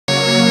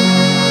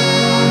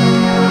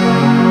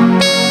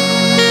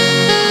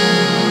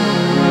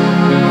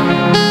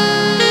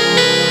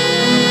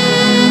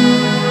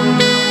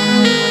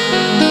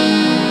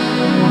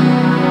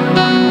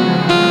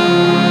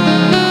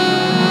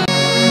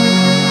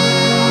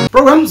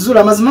program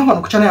Zula Mazima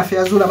on kuchana ya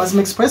Fair Zula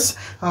Mazima Express.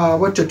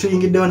 What you're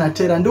doing it down at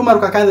Terra. Nduma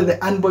Rukakanda,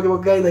 the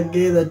unbelievable guy, the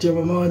gay that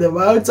you're mama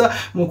about.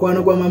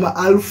 Mukwano kwa Mama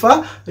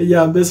Alpha,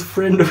 your best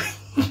friend.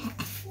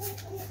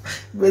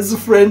 Best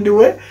friend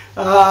we.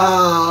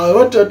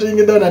 What you're doing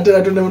it down at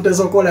Terra to the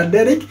Mutesa Kola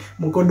Derek,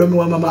 Mukodomi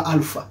wa Mama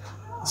Alpha.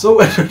 So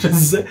what you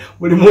say?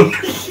 Ulimundu.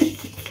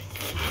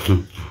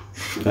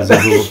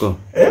 Kazabuko.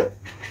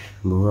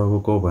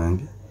 Buko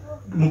bangi.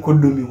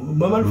 Mukodomi.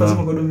 Mama Alpha si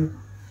Mukodomi.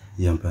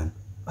 Yampani.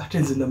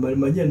 Atenze na mbali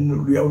majia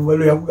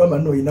nuru ya kugama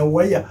no ina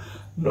waya.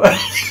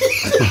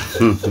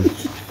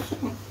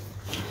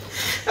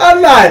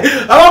 Alright.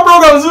 Our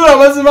program Zula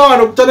Mazima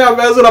wano kutana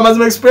ya Zula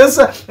Mazima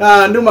Express.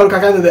 Nduma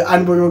Rukakanda the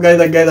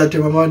unbelievable guy that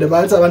you mama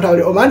about. Abantu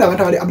wali Oman,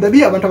 abantu wali Abu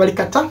Dhabi, abantu wali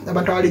Qatar,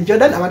 abantu wali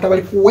Jordan, abantu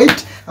wali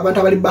Kuwait,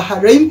 abantu wali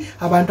Bahrain,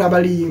 abantu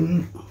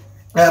wali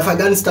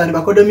Afghanistan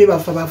bakodomi ba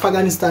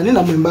Afghanistan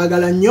na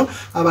mwembagala nnyo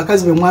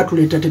abakazi be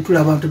mwatuleta tetula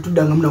abantu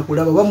tudanga muna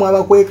kulaba bamwe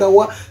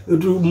abakwekawa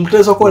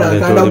muteso kola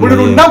kanda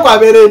buliru ndako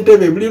abere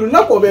entebe buliru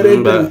ndako abere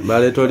entebe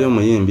baleta oli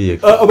omuyimbi ye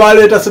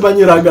baleta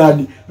sibanyira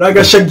gadi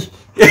raga shagi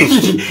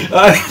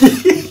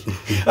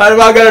ali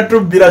bagala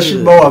tubira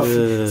shimba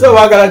wafi so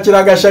bagala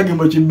kiraga shagi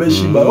mu kimbe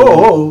shimba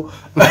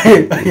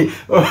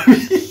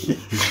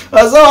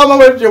so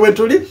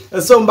amabwetuli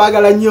so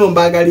mbagala nnyo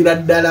mbagalira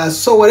ddala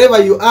so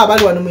wherever you are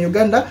bali wano mu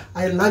Uganda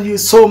I love you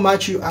so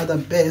much, you are the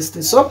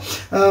best. So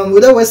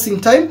without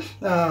wasting time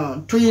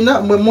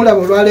tuyina mwe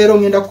mulabo lwaleero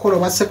ngenda kukola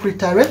wa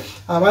secretary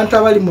abantu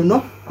abali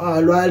muno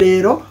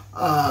lwaleero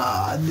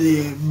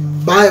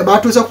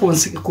batuza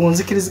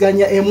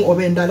kunzikiriziganya emu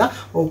obendala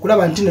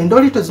okulaba nti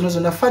ndolito zino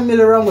zonna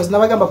family wrangles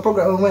nabagamba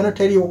program mweno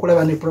teri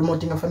okulaba ne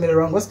promoting a family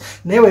wrangles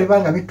naye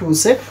banga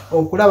bituse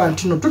okulaba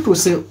nti no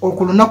tutuse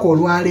okulunako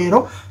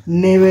olwaleero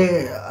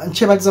newe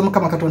nchebaliza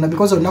mukama katonda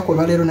because onako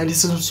olwaleero nali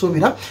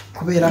sisubira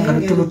kubeera nga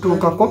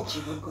tutulutukako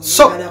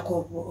so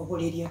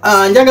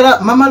njagala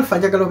Mama Alpha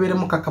njagala obere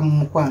mukaka mu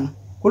mukwano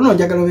kuno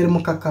njagala obere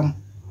mukaka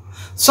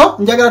so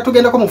njagala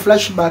tugenda ko mu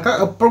flashback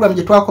program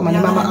je twakoma ne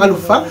Mama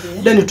Alpha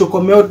then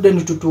tukomeo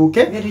then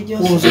tutuke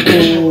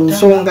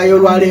nsonga yo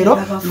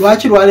lwaleero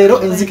lwachi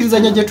lwaleero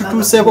enzikirizanya je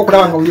tutuseeko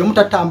kulaba nga buli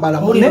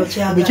mutatambala mune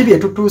biki bye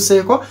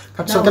tutuseeko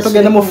katusoka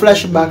tugenda mu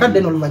flashback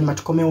then oluvanyuma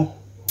tukomeo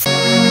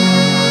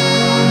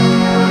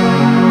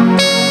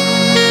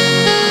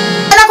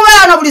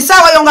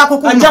bulisawa yonga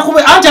kukuma anja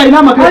kube anja alina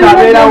amakeza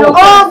abeerawo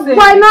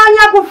kwa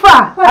nonya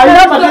kufa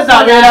alina amakeza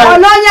abeerawo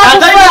nonya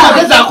kufa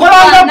amakeza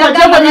akolanga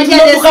patenda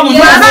bitumuka mu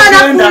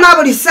mwana kuma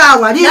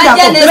bulisawa linda ko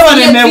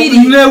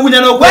ne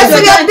wunya no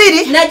kwezi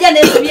byabiri najja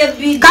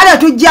nesibye kale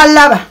tujja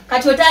laba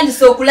kati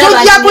otandise okulaba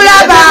tujja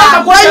kulaba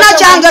kwina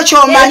change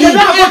chomanyi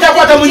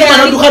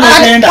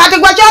kati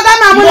kwa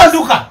chogama muno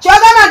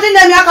chogama tinde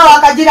myaka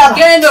wakajiraba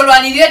gendo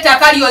lwanirire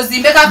takali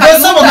ozimbe kaka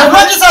besabo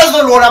lwaki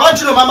sazo lwola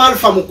abantu no Mama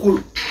Alpha mukulu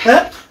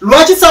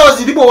lwaki sawa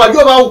zilibo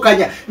wajua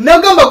baukanya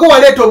nagamba ko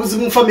waleta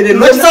obuzibu mu family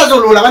lwaki sazo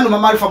lwola abantu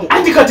Mama Alpha mukulu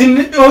ati kati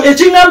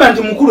ekingamba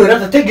nti mukulu era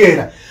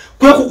tategeera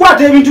kwe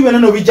kukwata ebintu byonna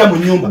no bijja mu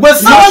nyumba gwe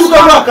sawa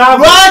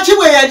lwaki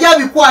bwe yajja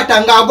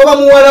bikwata ng'agoba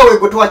muwala we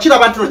gwe twakira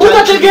abantu no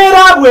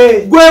tategeera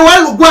bwe gwe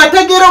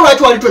ategeera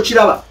lwaki wali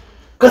tokiraba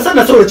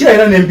kasana solo kira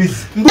era nembizi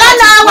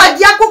ndana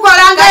wajja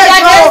kukolanga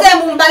yageze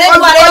mu mbale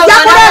twale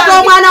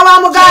omwana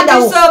wa muganda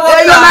wo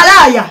eyo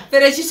malaya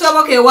tere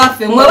kisoboke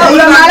wafe mwe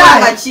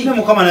malaya ki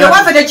ne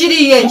wafe de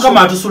kiri ye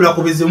mukama atusula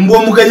kubize mbo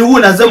mugenyi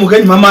wuna ze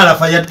mugenyi Mama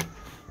Alpha yatu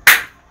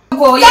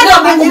ko yino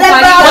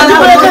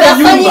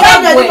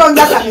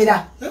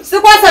kamera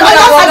sikwasa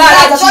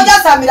mira soja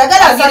samira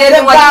gala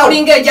samira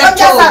kulinge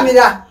jatto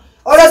samira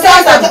olo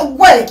sasa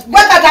gwe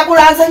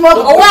katakulanze mo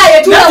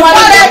owaye tula wala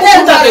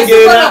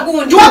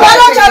kundi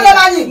wabalo chote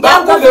manyi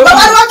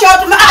wabalo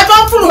chote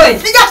atomfulwe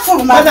sija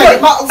kufuluma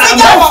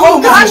sija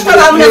kufuluma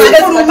ashtola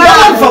mfuluma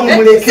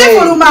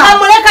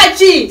amuleka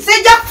chi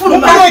sija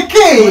kufuluma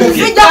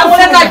sija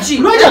kumuleka chi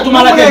roja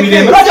tumalake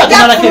mirembe roja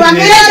tumalake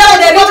mirembe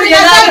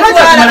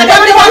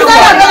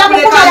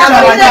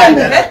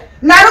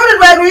naruri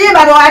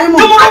rweyimba rwarimu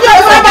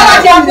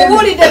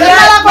tumukubuli de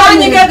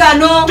banyige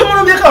gano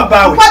tumulumbika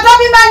bawe kwata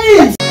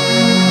bimanyi.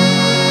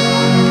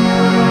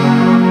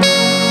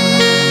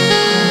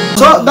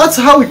 So that's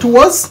how it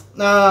was.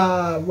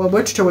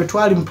 Wabwetu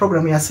twali mu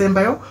program ya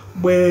Sembayo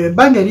bwe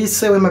bange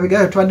lisewe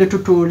mabigayo twadde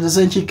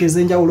tutulize enchike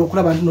zenjawulo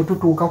okulaba nti no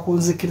tutuuka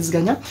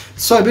kunzikiriziganya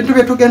so ebintu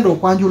bye tugenda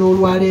okwanjula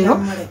olwaleero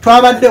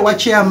twabadde wa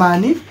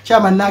chairman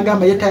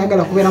n'agamba ye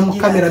tayagala kubeera mu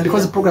kamera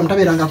because program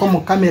tabeerangako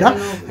mu kamera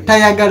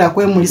tayagala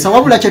kwemulisa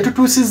wabula kye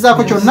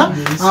tutuusizzaako kyonna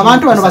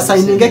abantu bano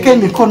basayiningeko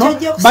emikono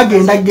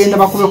bagenda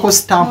bakubeko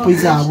stamp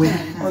zaabwe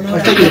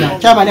otegeera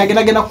chairman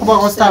agenda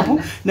kubako stamp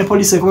ne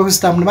police ekubeko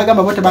stamp ne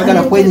bagamba bote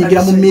bagala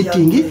kwenyigira mu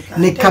meeting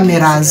ne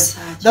cameras.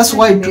 That's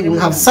why we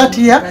have sat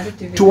here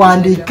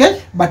tuandike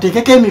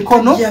batekeke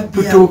emikono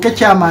tutuuke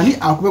chairman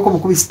akubeko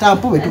bukubi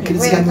stamp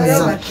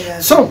betukiriziganyiriza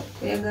so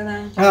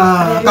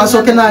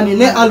kasoke nani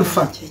ne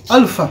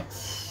Alpha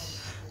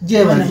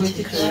jeba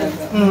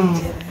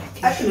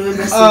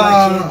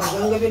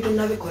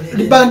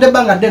libande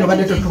banga deno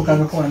bade tutuuka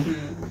ngakwandi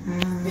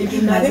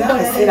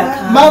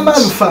Maama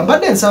Alpha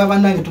badde nsaba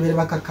bannange tubeere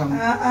bakakamu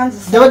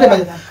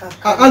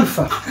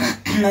Alpha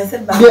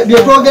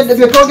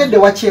byetwogedde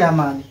wa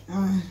chairman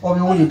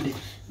obiwulidde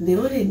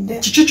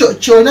kiki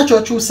kyolina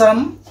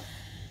kyokyusaamu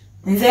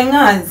nze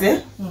nganze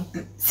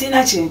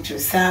sina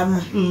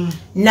kyenkyusaamu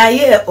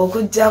naye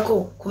okujjako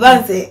kuba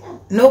nze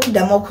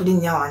n'okuddamu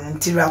okulinnya wano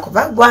nti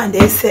lwakuba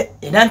gwandeese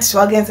era nti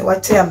twagenze wa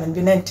chairman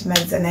bina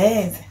ntimaliza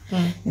naye nze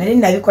nali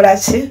nabikola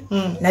ki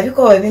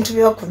nabikola ebintu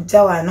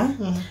by'okujja wano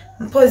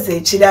mpozi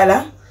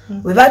ekirala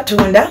bwe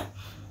batunda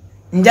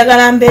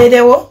njagala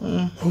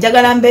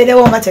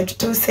mbeerewo nga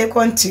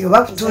tetutuuseeko nti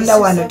oba kutunda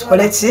wano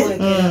tukole ki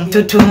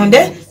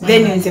tutunde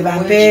then nze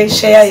bampe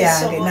share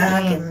yange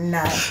nange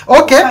munaye.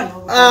 Okay,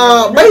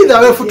 by the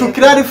way, to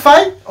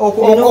clarify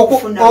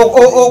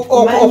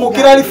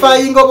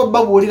clarifying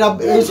babuulira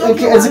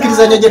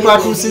enzikirizanya gye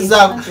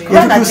twatuusizzaako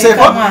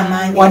yetutuuseeko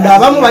wadde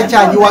abamu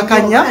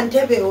bakyagiwakanya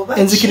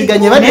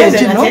enzikiriganya badde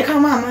ekino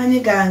nteekamu amaanyi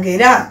gange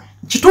era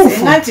kituufu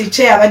senga nti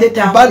che abadde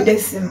tambudde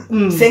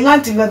simu senga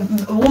nti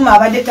buma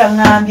abadde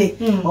taŋŋambye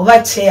oba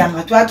che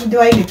nga twatudde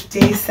wayi ne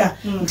tuteesa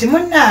nti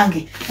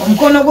munnange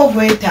omukono gwo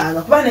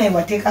gwetaaga kuba naye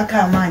wateekako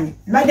amaanyi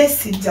mbadde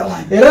sijja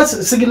wano era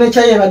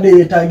signature ye badde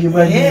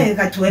yeetaagibwa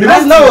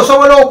because nawe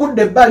osobola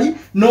okudda ebbali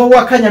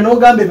n'owakanya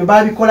n'ogamba ebyo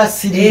baabikola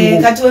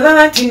siriiwo kati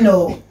webaba nti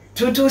no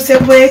tutuuse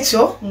ku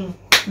ekyo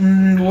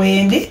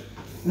wendi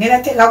ngera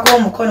teekako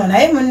omukono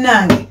naye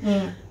munnange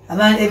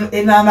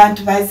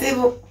abantu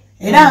bazibu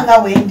era nga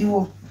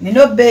wendiwo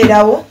nina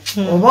obeerawo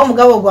oba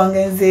omugabo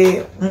gwange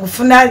nze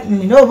ngufuna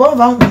nina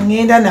oba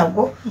ngenda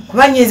nagwo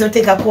kuba nyinza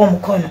oteekako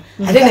omukono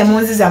ate ne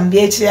munziza mu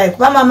byekirayi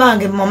kuba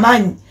mamange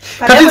mumanyi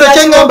kati nze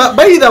kyengamba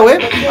by the way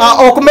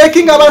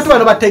okumakinga abantu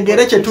bano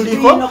bategeere kye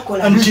tuliko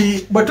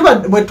nti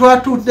bwe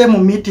twatudde mu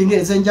meeting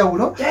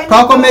ez'enjawulo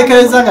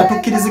twakomekereza nga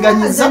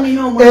tukkiriziganyizza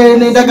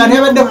n'endagaano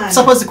yabadde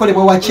suppose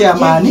kolebwa wa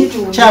chairman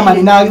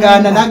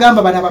n'agaana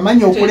n'agamba bano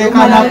abamanyi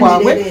okuleekaana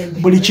kwabwe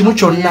buli kimu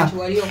kyonna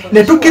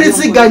ne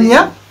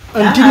tukkiriziganya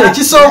nti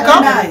nekisooka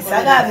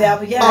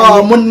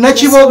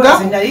munnakiboga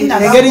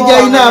engeri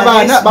gy'alina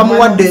abaana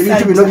bamuwadde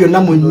ebintu bino byonna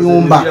mu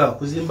nnyumba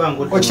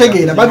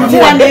okitegeera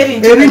babimuwa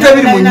ebintu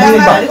ebiri mu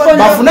nnyumba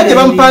bafune gye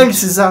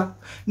bamupangisiza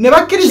ne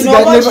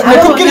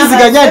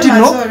tukkiriziganya nti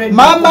no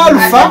Maama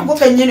Alpha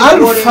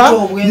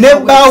ne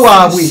bba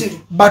waabwe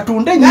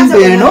batunde ennyumba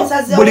eno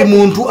buli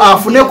muntu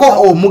afuneko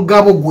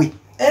omugabo gwe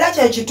era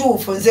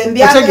kyekituufu nze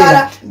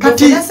mbyagala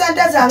kati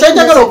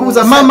kyenjagala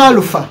okubuuza Maama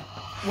Alpha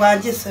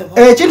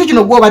ekintu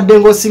kino gw'obadde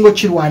ng'osinga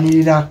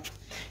okirwanirira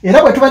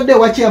era bwe tubadde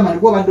ewa chairman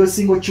gw'obadde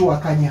osinga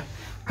okiwakanya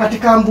kati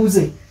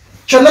kambuuze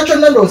kyonna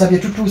kyonna ndowooza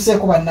bye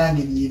tutuuseeko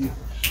bannange byebyo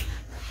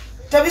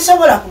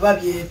tebisobola kuba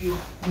byebyo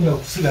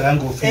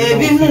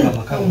ebimu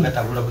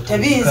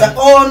tebiyinza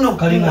ono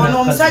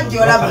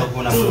omusajja olaba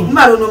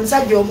mumala ono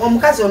omusajja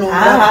omukazi ono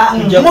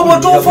mu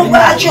butuufu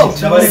bwakyo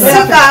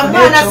sika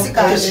mwana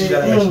sikaki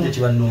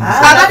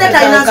abadde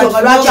talina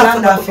nsonga lwaki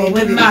afuna ku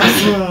bintu bino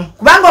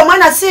kubanga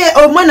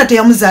omwana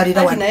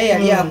teyamuzaalira wano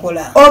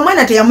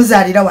omwana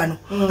teyamuzaalira wano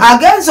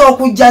agenza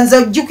okujja nze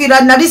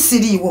ojjukira nali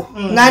siriiwo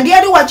nga ndi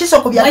eri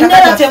wakiso ku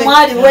byatakataffe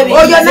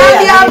oyo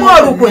n'andyamu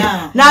olukwe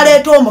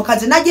n'aleeta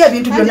omukazi najja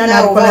ebintu byonna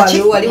n'abikola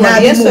ki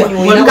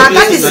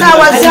kakati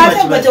saawa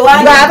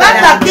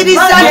ng'abadde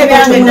akkiriza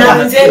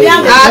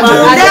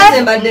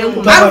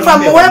Alpha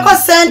muweeko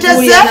sente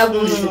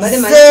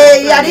ze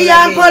yali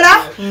yankola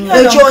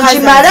ekyo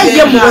nkimale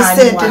ye muwe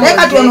sente naye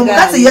kati ono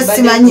omukazi ye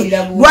simanyi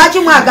lwaki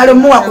mwagala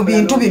omuwa ku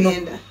bintu bino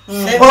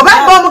oba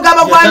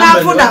omugabo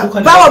gw'anaafuna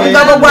bawa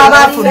omugabo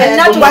gw'abaafuna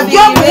wajja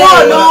okuwa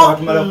ono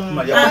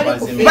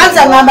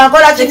banza ngamba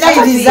nkola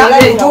kikiriza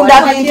tunda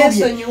bintu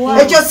bye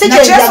ekyo si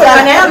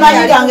kyenjagala naye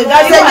amaanyi gange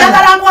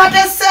galinjagala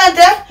nkwate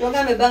sente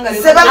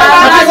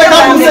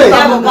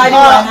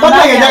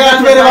banange njagala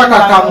tubeere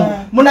bakakamu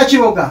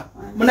munakiboga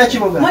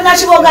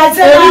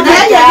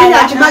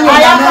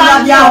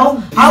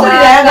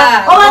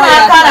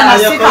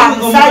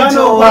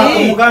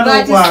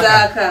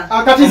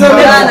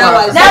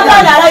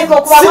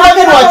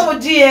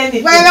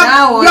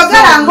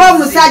yogera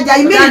ng'omusajja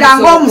yimirira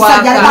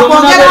ng'omusajja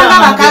lekakwongera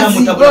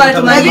ng'abakazi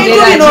ebintu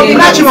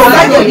bino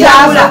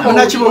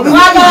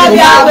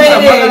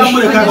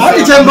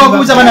ati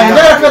kyembaobuuza banange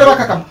njagala tubeere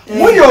bakakamu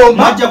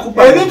muyomba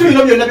ebintu bino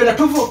byonna byonna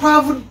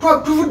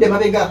tuvudde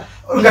mabega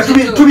nga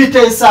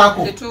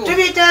tubiteesaako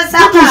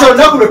tutuusa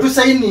olunaku lwe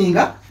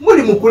tusayininga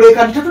muli mu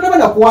kuleka tetulaba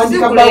na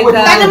kuwandika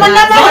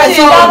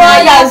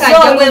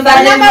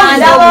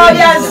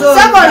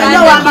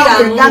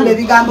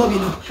ebigambo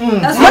bino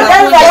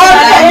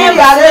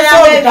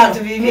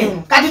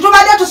kati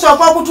tubadde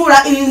tusooka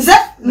okutuula nze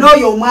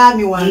n'oyo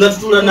omwami wange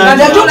ate ono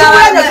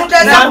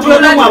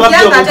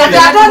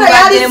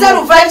yali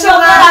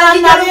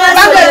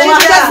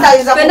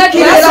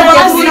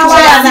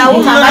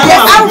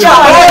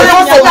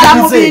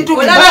bintu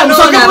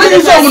musoke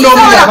mulize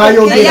omunomu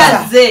yabayogera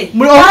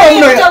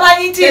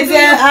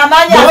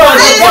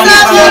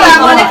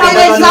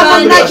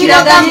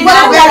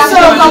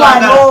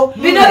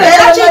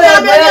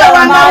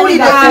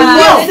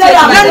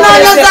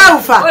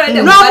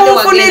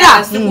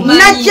n'omunfunira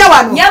najja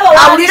wano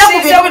awulira ku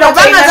bintu bino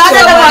kubanga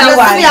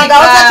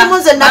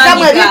zaataaaamuze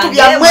nadamu ebintu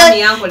byammwe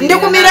ndi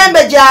ku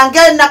mirembe gyange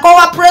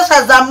nakowa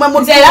pressure zammwe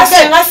mutuuke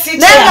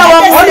naye nga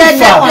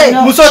wamundeetedde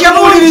musoke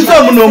muwulirize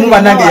omunomu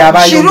bannange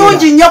yabayogera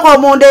kirungi nnyo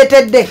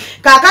komundeetedde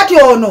kaakati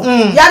ono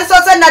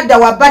yalisoose nadda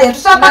wabbali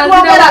etusooka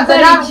twogera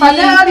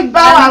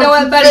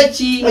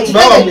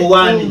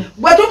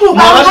bwe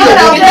tutuuka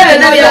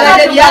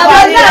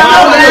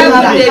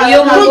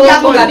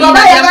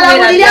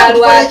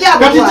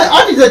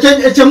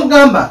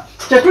ekyemugamba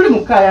tetuli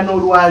mukaya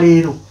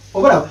n'olwaleero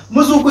obola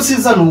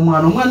muzuukusiza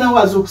n'omwana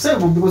we azuukuse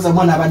bubikoza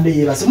mwana abadde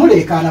yeebase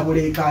muleekaana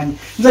buleekaani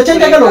nze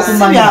kyenjagala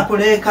okumanya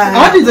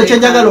ati nze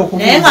kyenjagala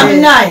okumuuza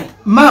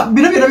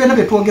bino byonna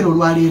byetwogera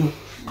olwaleero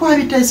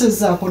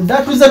twabiteesezzaako dda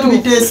tuzze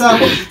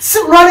tubiteesaako si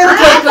lwaleero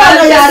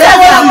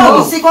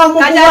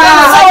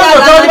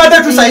twalibadde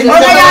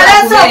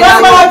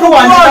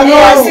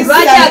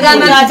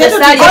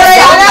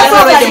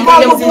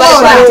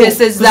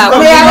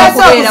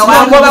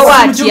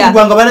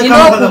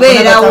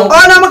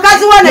ono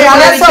mukazi wano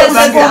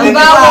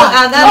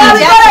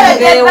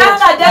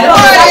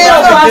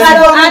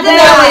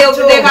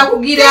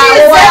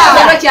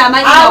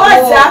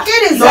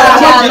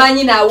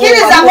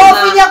kiriza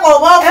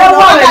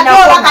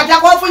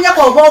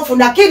ng'ofunyeko oba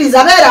ofuna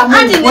kiriza beeramu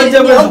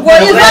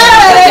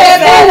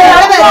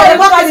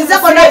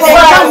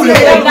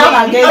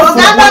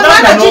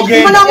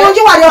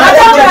mungi wali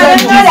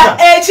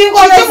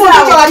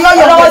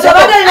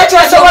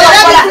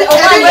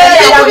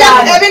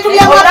ebintu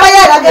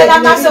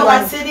byamwapayeeragenamaaso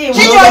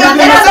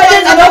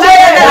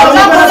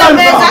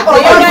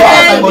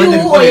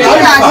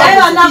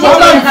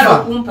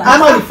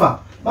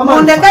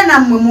mundeke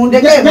nammwe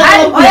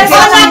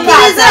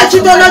mundekeakiriza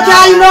ekitono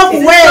kyalina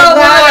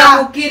okuweebwa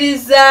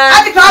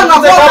ati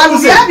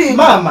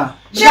twangaaama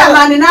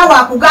chairman naawe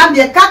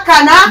akugambye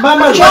kakkana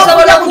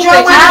kyokulya ku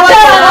kyomwanaawe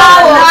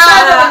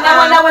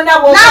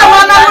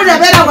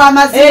beera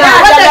bwamazima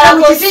wadeka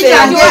mu kisi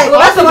kyange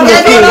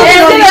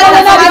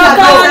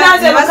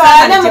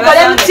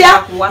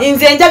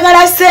nze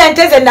njagala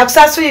sente ze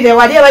nakusasulire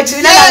wali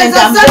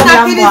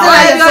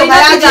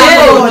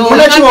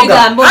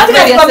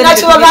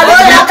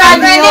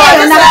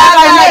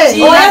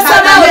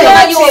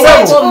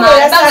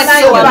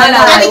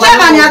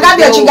chairman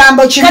agambye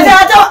ekigambo kimu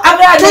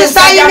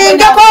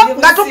tusayiningeko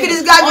nga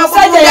tukkiriziganya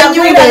okufuna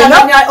ennyumba eno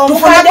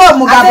tufuneko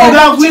omugabo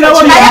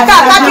naye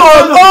kaakati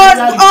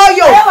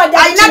oyo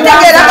alina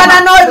tegeeragana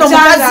n'ono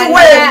mukazi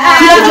we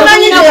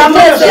tumanyi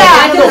teyamutya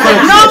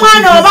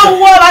n'omwana oba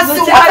wuwe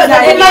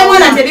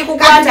obasiwaotuule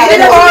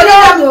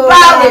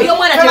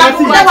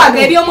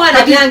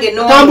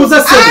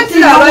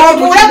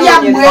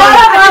byammwe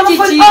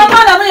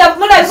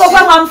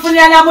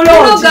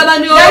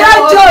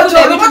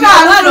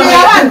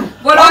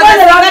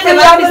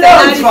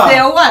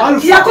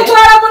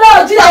yakutwala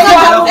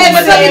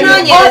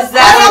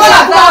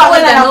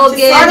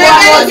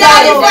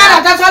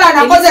tatwala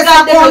nakozesa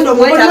kondo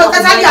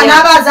mulikasali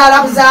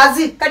anabazaala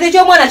buzazi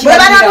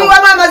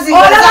bwebanabiwamu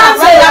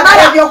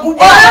amazingaamala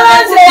ebyokuba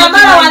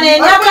yamala wano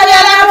emyaka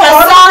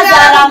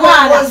lyalakasazaala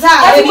mwana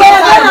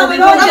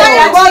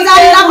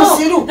ozalira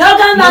musiru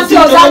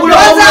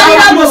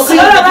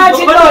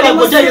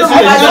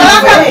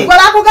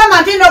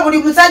gwebakugamba nti no buli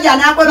musajja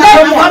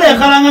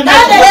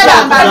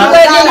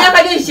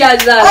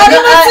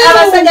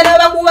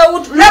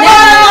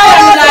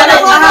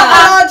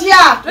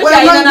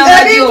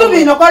ebintu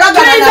bino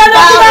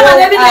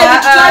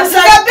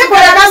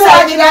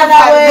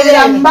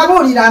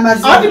kolaganababuulira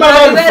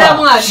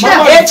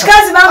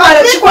ekikazi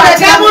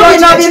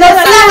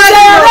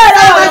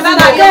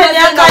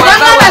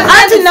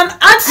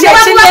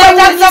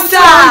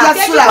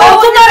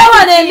okumala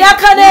wano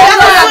emyaka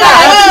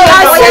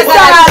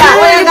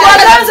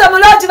neaganze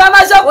muloti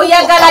bamaze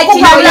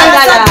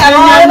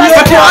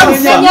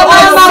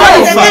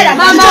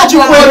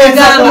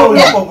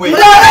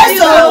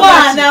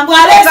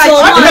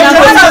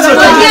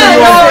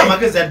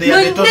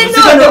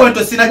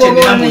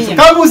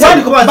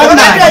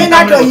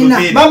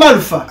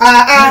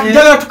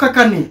njagala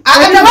tukakane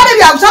tebali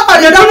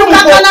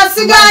byakusokoleraomukakana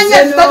siganye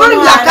tetuli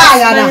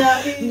byakayana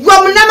gwe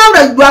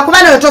munamawula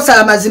lwakuba nayo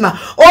tosala mazima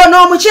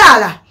ono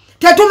omukyala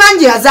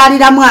tetumanyi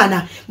yazaalira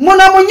mwana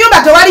muno mu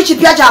nnyumba tewali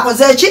kipya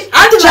kyakoze eki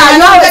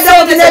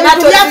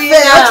kyayongeddeebintu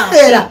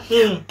byafeera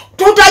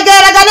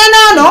tutegeeragane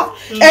noono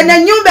eno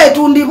ennyumba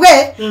etundibwe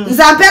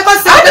nzampeeko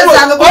sente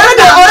zange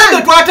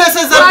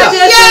twateseza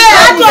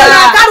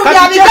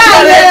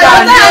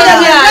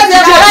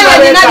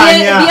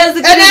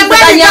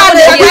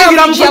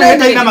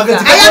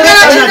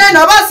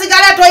ayagala oba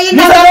osigala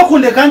toyina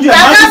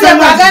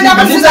agenda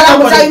kusigala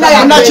mutalina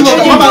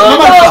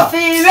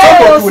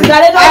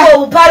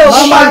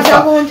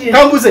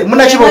kambuze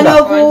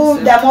munakiboga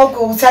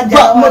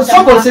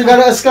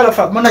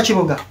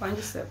munakiboga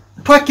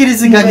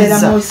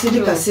twakiriziganyiza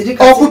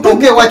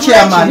okutuga ewa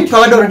chairman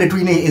twabadde olwadde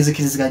tulina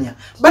ezikiriziganya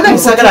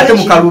banagisagala ate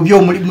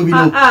mukalubyo mu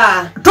bino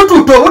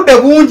tututa obudde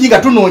bungi nga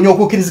tunoonya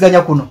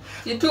okukiriziganya kuno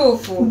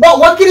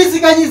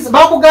wakiriziganyisa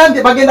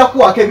bakugambye bagenda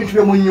kuwaka ebintu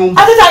byo mu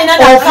nyumba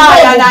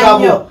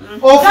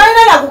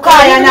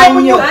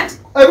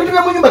ebintu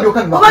byo mu nyumba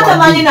byokka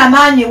tamanyi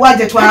namanyi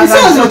waje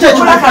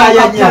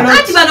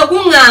ati bano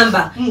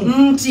kuŋŋamba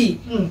nti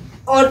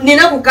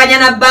nina kukanya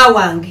na bba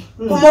wange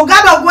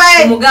omugabo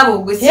gwe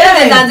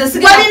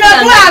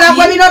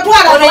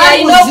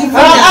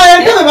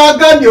entebe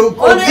bagambye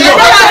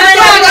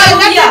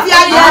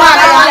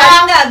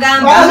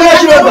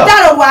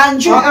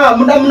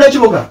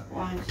munakiboga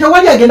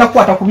tewali agenda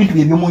kukwata ku bintu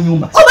byebyo mu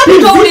nyumba oba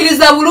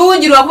tutowuliriza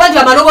bulungi lwakuba nti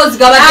amaloboozi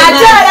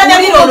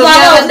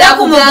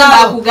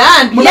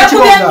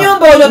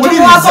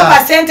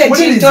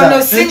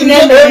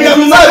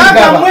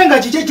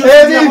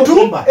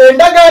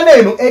endagaano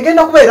eno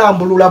egenda kubeera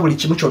mbulula buli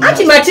kimu kyonna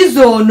anti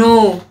matizo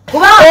ono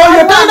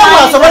oyo talina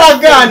bwasobola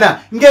gaana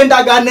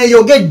ng'endagaano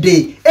eyogedde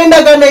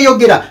endagaano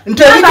eyogera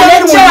nti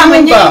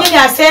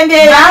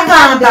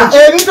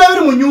ebintu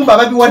ebiri mu nyumba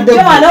babiwadde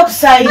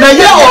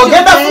naye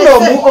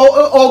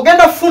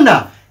ogenda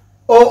funa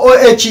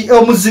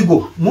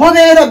omuzigo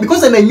mwobeera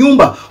because eno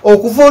ennyumba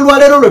okuva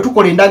olwaleero lwe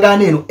tukola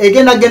endagaano eno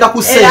egenda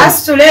kuseera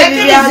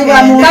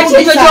kati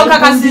ekyo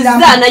kyokakasizza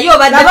naye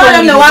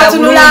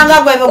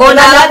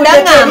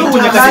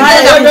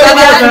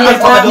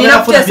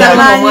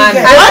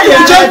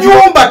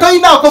obaddeekyenyumba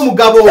toyinaako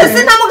mugabo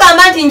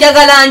sinamugamba nti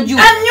njagala nju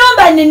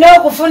ennyumba nina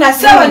okufuna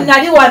sewe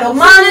nali wano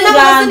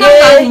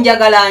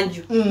njagala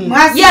nju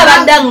ye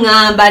abadde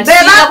aŋŋamba nti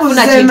sina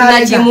kufuna kintu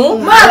na kimu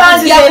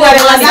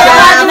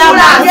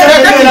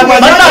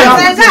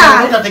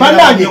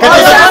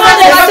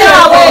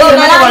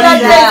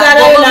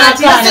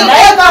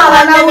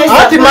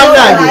ati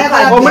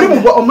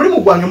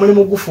omulimu gwange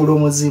mulimu gufuula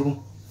omuzibu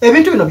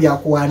ebintu bino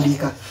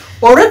byakuwandiika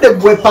olwedde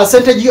gwe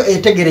percentage yo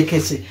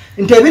etegerekese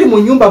nti ebiri mu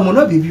nyumba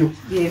muno bibyo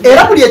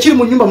era buli ekiri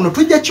mu nyumba muno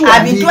tujja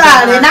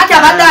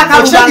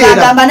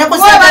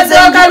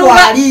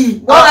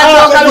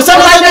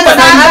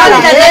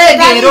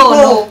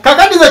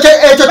kakadiza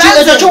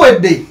ekyo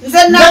kiwedde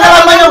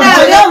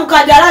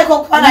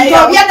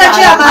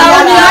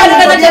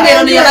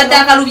yabadde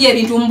akalubya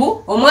ebintu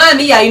mbu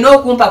omwami yalina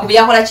okumpa ku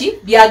byakola ki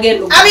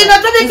byagenda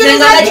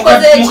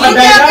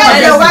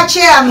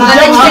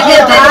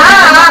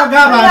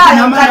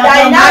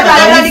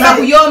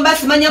kuyomba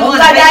simanya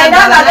omwana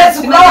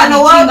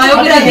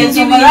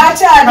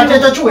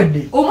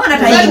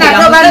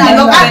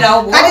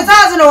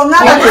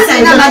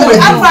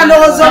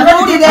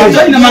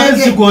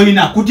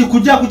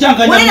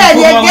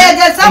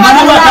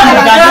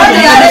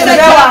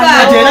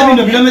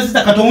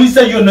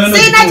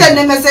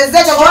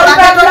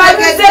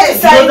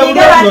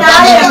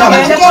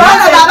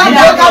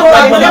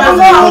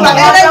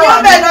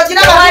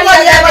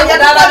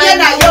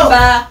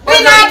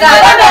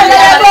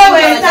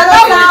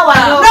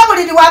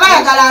nobuliri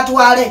wabayagala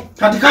atwale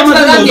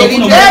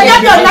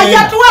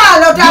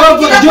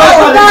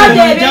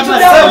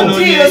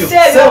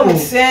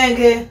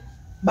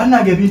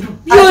bannange ebintu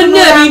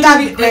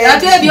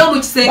ate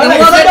ebyomukisenge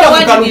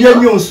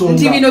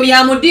nti bino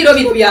bya muddiro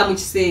bino bya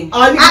mukisenge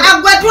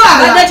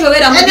adde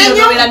kyobeera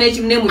muddiro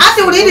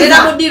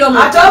nekimunemuddiro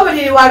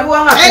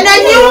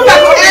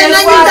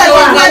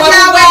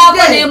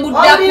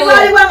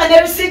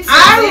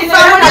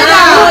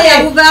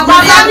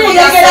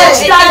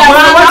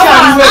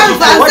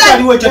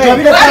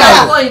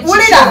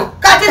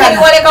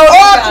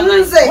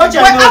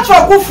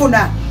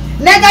okufuna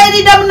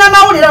negayiride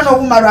munamawulire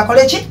n'obumala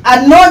akole ki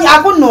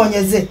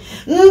akunoonyeze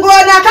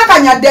ng'ono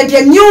akakanyadde nti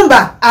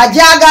ennyumba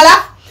ajagala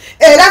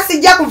era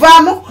sijja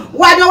kuvaamu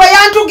wano we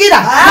yantugira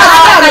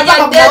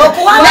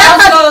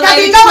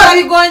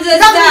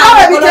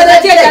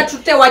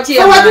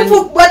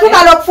bwe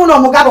tumala okufuna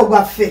omugabo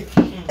gwaffe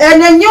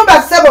eno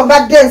ennyumba ssebo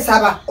mbadde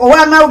nsaba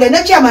ow'amawulire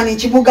nekyamani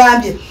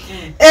nkimugambye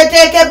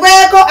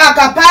eteekebweko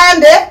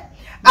akapande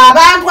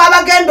abantu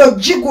abagenda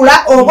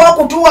ogigula oba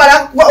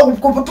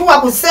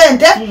okutuwa ku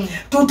ssente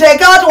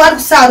tuteekewo tuwali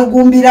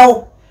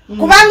kusaalugumbirawo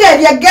kubanga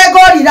ebyo eggego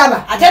oliraba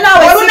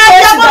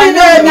olunajjamu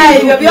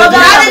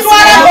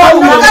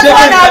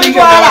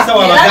binonabitwalaajjakugambanaabitwala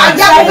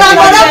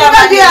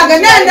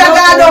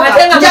nendagaano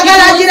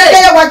njagala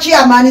giregeyo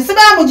wakiamaani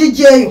sibaamu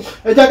gijjeeyo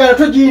ejagala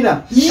togiina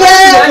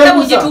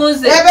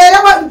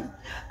ebeerewo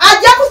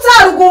ajja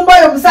kusaalugumba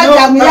oyo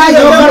omusajja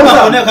amuyayekyo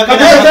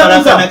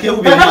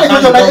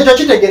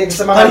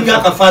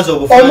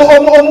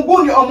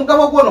kitegerekesemaomugundi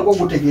omugabo gwono gwo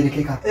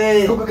gutegerekeka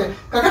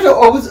kakati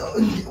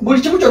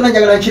buli kimu kyonna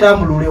njagala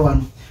nkirambulule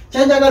wano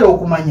kyanjagala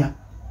okumanya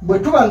bwe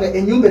tubanga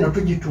ennyumba eno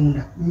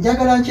tugitunda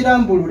njagala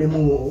nkirambulule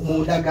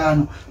mu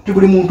ndagaano ti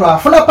buli muntu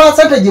afuna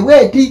percentage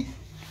bweti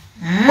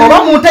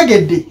oba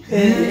muntegedde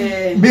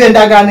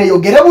byendagaano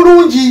eyogere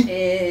bulungi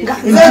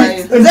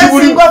nze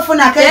singa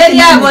ofuna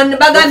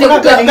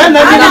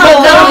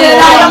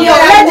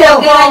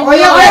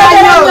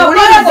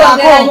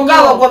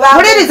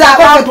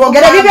mulirizaako fe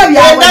twogere bibyo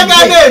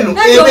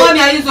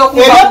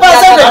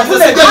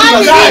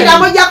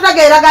byamujja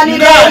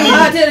kutageeraganira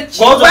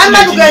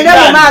wamma tugende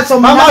mu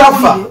maaso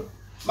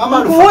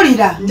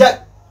kuwulira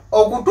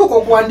okutuuka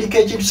okuwandika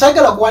ekintu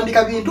sagala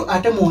kuwandika bintu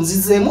ate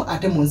munzizeemu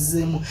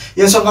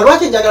yensonga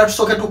lwaki njagala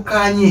tusooke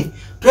tukkanye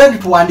twendi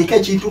tuwandike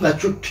ekintu nga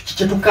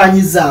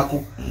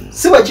kyetukkanyizaako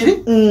si bwe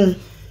kiri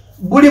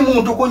buli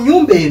muntu ku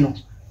nnyumba eno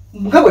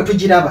nga bwe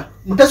tugiraba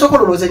mutasooka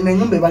olowooza ino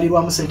ennyumba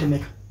ebalirwamu sente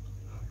meka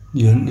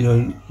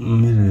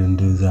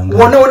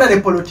wona ne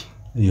poloti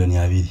iyo ni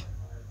 2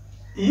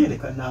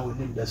 leka naawe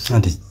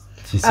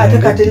ate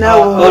kati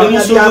naawe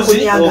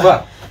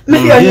byakunyaga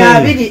milioni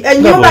 2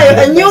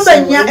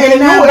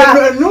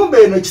 ennyumba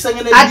eno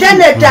kisangene ate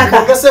nettaka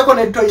ongeseeko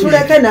ne toilet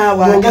tuleke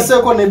naawe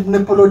ongeseeko ne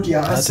poloti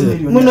ya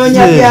milioni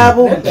munoonya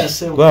byabo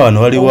kwa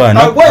wano waliwo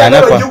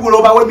anajugula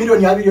obawe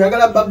milioni 2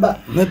 oyagala baba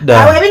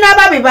awo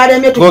ebinaaba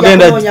bibalemye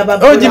tukunoonya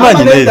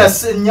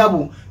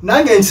nnyabo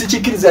nange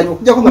nsikikiriza nnyo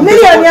okujjako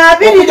milioni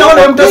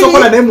 2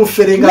 mutasokola naye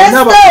mufere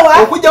nga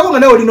okujjako nga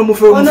naye olina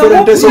mufere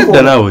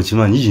mutasokola nawe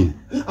okimanyi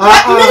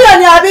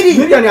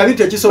milioni 2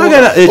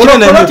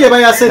 tekisobolapoloti eba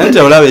ya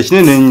sente olaba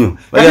ekinene nnyo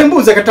kati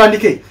mbuuze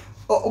katandike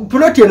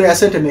poloti eno ya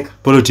sente meka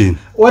poloti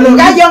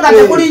ngajo nga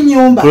tekuli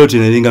nnyumba poloti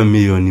eno eringa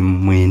milioni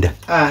 9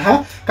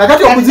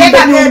 kakati okuzimba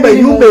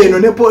ennyumba eno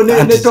ne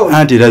toyi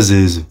anti era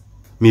zeezo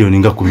milioni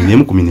nga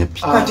 11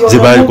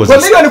 zibaliko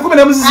milioni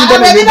 10 zizimba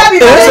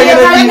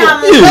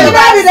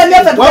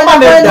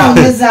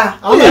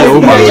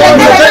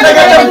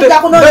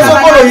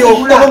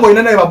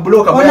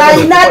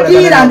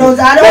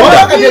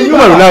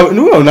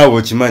nawe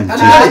okimanyi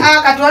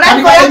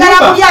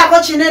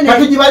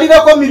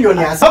katugibalirako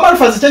milioni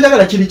amalufazi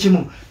kyenjagala kiri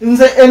kimu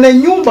nze eno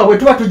ennyumba bwe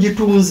tuba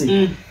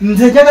tugitunze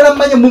nze njagala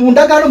mmanye mu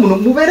ndagaano muno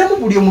mubeeremu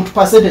buli omuntu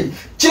percentage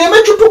kireme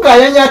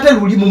kitukayanya ate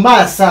luli mu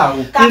maaso awo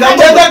nga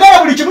njagala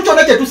buli kimu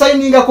kyonna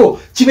kyetusayiningako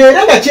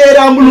kibeere nga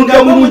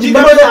kyerambuludde bulungi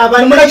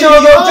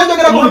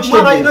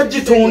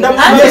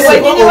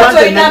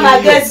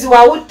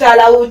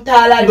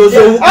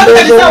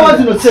sawa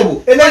zino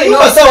sebo eno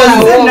ennyumba sawa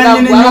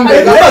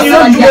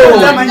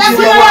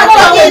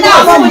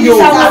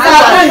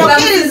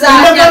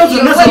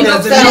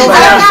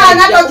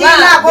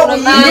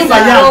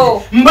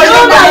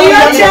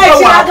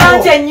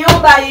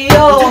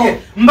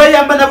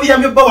mbayamba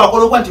nabuyambye bba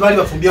wakola okwa nti baali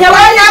bafumbye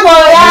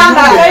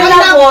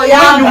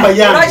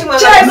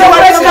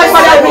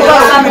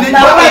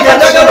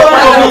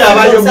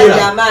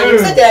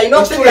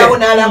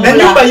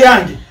ennyumba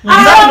yange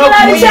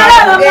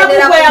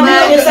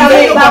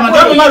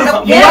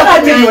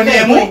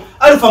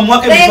alufa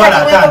mwaka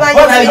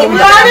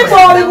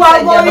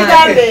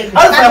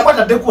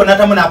yakwatadde kuwa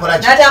natamu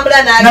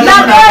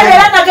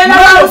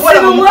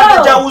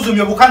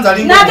nakolakijawuzumye bukanza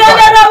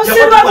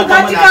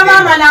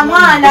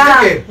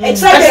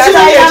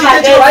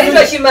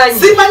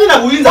simanyi na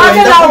buyinza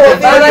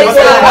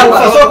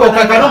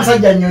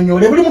omusajja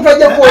nnyonyole buli muntu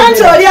ajja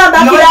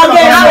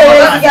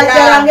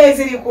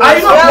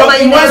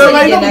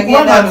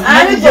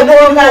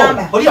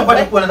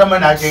oliyakwate kuwa natamu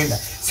nagenda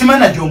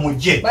simana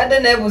gyomujje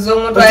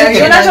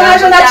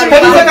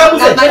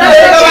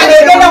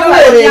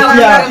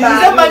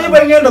nze manyi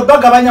bwengendo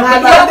bagabanya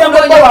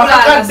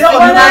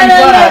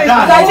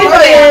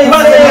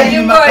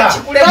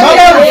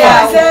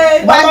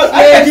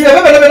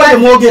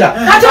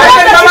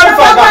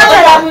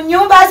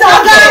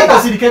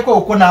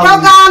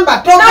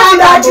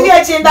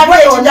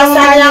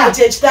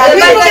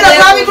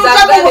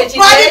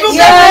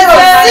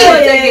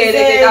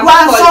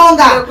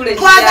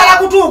twagala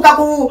kutuuka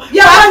ku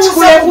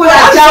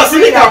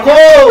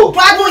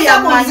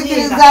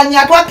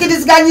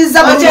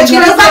twakkirizganyiza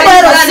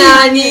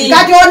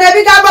kati ono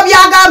ebigambo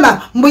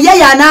byagamba mbu ye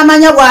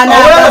yanaamanya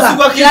bwanaatuza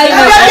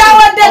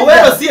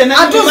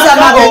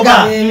mabega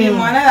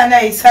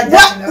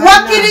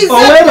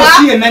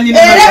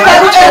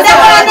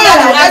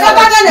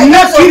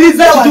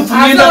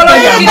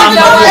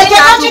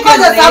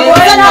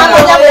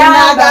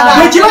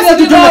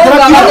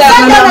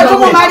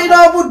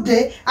obudde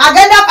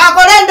agenda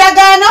akole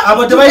endagaano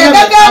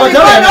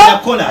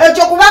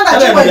ekyo kubanga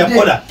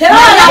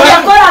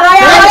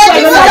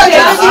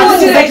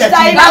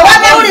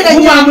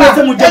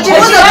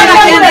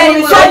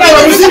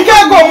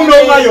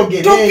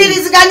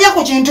tukkiriziganye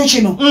ku kintu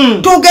kino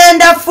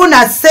tugenda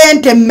funa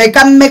sente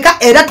mmeka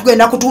era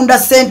tugenda kutunda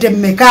sente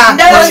mmeka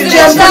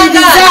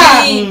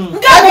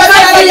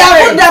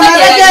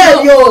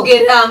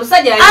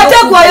ate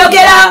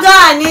gwoyogera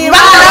ngani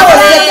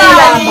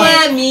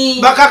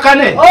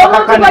bakakane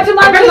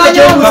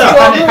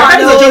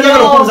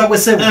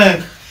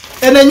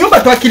eno ennyumba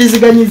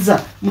twakkiriziganyizza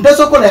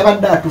mutasookola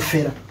yabadde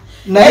atufera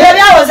naye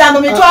byawoza mu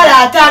mitwalo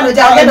 5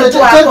 gyagenda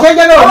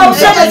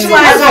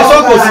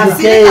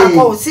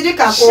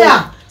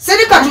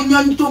Serika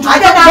tunyonyi tu.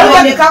 Ate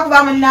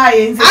kuba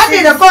munaye nze.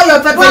 Ate ne koyo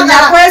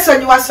tatwagala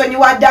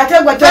kwesonyiwa ddate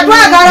gwe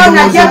tatwagala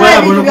onajjamu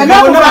ebintu byo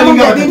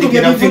n'okuvamu ebintu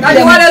byo bivuddemu.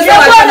 Kati walezo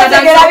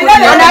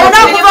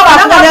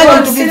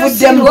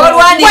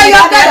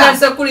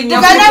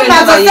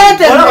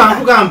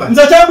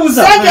Nze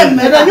kyambuuza.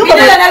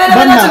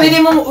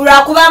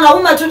 Lwakubanga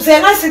wuma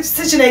senga si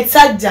kino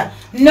ekisajja.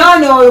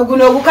 No,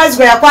 guno obukazi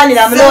gwe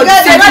yakwanira mulodi.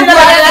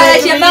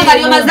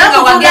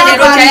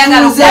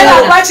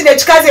 Kwakino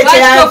ekikazi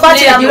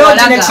ekyakwatira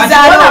mulodi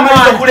nekizaala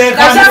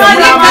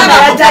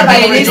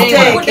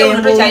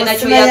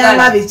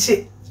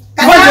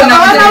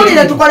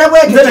Abawulire tukole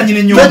bwetyo.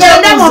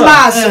 Tugende mu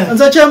maaso.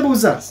 Nze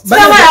kyembuuza.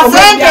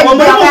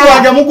 Omulimu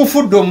gwange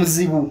mugufudde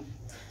omuzibu.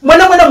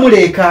 Mwena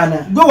muleekaana.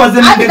 Gwe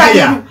waze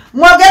Ndegeya.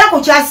 Mwogera ku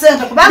kya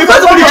ssente kubanga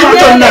Because buli kimu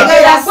kyonna.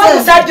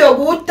 omusajja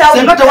oguwutta.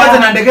 Senga tewaze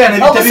na Ndegeya ne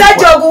bitebikwa.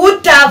 Omusajja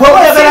oguwutta.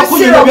 Bw'oyagala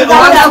kunywa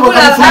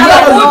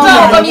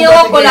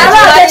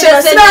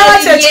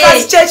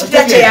ekikasi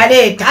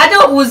kyeyaleeta. ate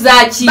obuuza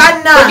ki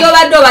Banna.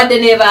 ogyobadde obadde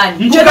ne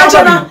baani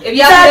Nkyekakyono.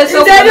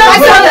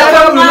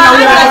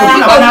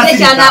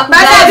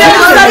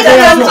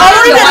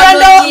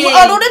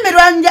 olulimi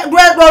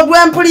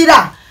lwempulira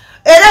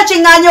era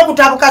kiŋŋaanya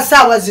okutabuka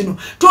ssaawa zino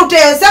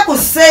tuteese ku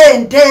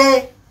ssente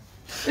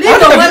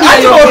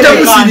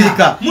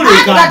otemusirika.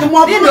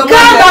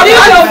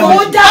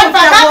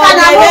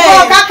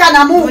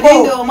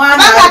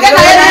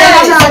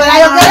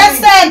 ayogere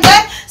ssente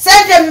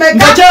sente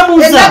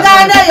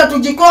mmekendagaano eyo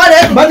tugikole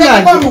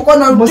tutegeko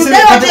omukono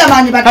tuddeyo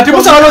tuyamani Kati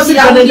musobola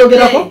osirika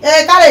nenjogerako?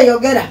 kale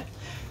yogera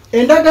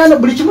Endagaano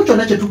buli kimu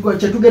kyonna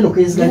kyetugenda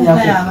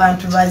okweziganyako.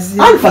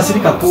 Alfa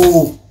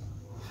sirikako.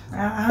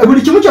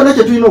 Buli kimu kyonna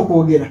kyetulina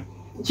okwogera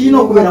kirina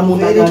okubeera mu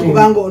ndagaano.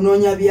 kubanga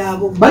onoonya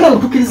byabo Bana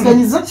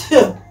mutukiriziganyiza.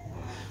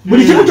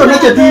 Buli kimu kyonna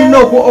kyetulina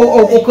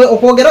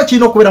okwogera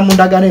kirina okubeera mu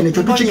ndagaano eno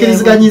ekyo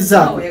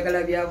tukikiriziganyiza.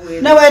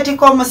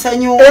 neweetika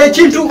omusenyu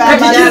Ekintu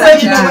kati kiza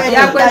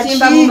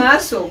yakwetimba mu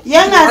maaso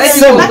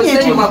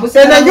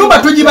ennyumba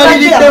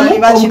tugibaliridemu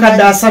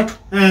omukadde 3.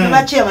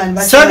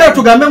 Saga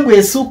tugambe ngu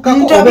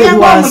esukkako oba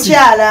ebiwansi.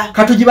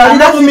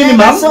 Katugibalira mu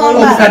minimum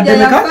omukadde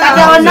meka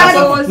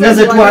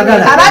naze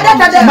twagala.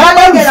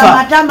 Maama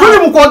Alfa tuli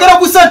mu kwogera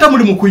ku ssente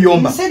muli mu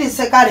kuyomba.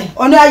 Musirise kale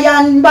ono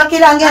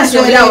ayambakira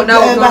ng'enswera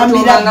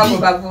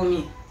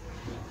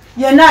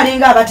yenna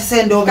alinga abatise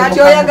endoobe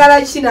kati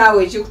oyagala ki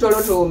naawe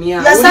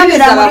ekikutolotoomya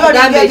Yasabira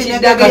bakugambe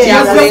ekiddaga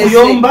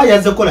kuyomba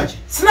yaze kukola ki?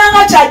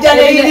 Sinanga kyajja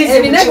n'eyiriza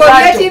ebinego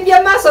byetimbye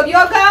maaso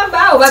byogamba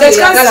oba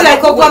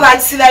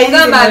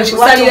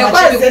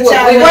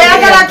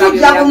oyagala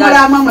tujja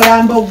kumulama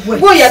mulambo gwe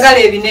gweoyagala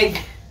ebinego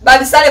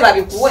babisale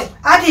babikuwe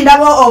ati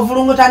ndaba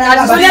ovulungutana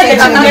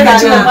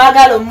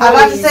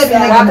abatise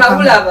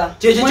wakabulaba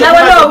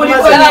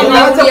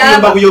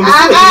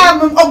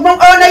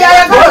ono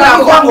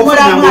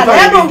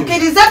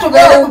yayagalamukkiriza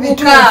tugere ku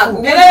bituufu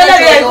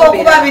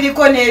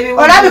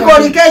olabika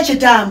oliko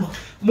ekitambo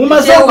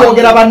mumaze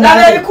okwogera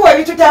bannange.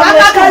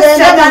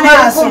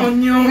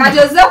 kati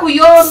ozze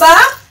kuyomba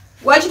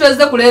waki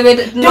tozze kulebe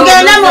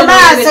tugende mu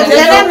maaso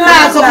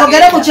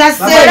twogere ku kya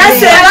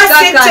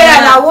ssente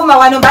nawuma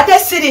wano bate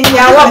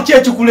sirinyawo Ki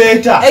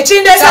ekikuleeta?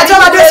 ekindeesa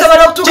tobadde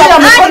osobola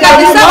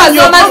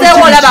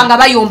okutukasabazomazeewo olaba nga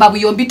bayomba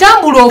buyombi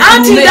tambula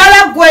anti okume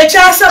ddala gwe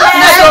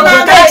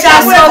ekyasobanga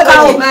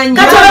ekyasookawo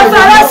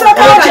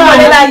katolafaalosookawo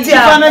tukole batya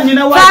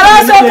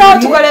faalosookawo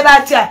tukole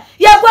batya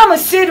yagwa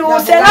musiru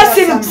senga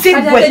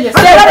sigwe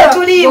senga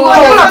betuliimu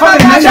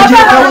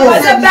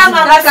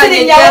ebbanga nga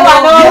sirinyawo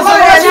wano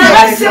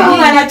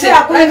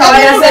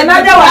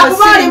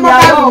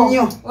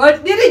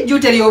liri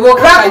jjute lyoba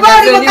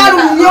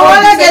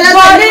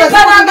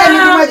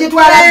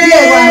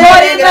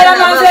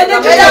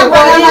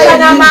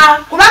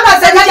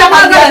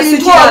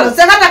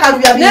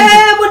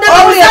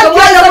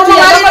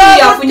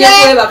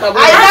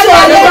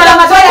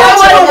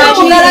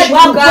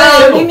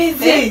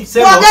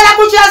Ogera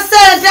ku kya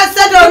ssente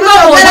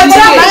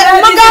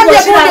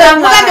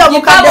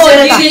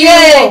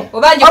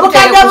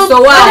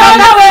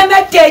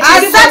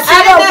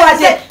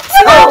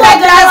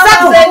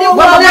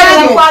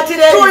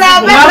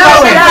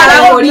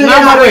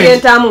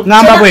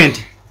Ngamba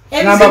bwenti.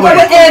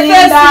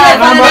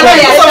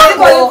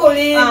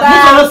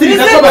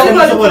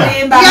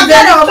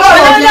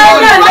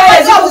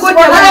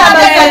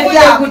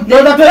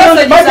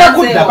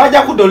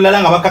 Bajja kudda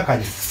olulala nga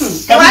bakakanya.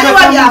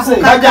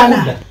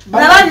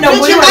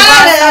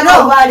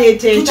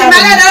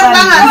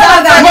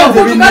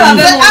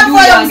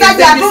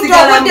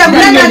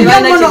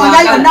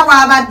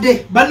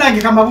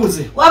 Bannange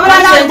kambabuuze.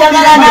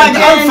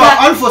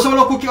 Alfa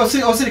osobola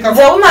osirika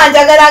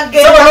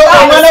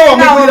omwana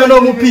wamugulira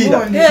n'omupiira.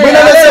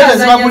 Mwena ne ssente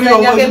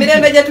zibagulira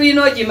emirembe gye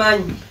tulina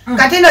ogimanyi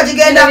kati no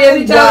gigenda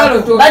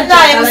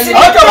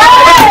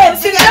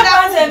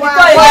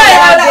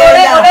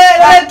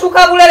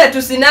tukabulere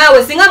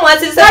tusinaawe singa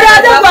mwasirisa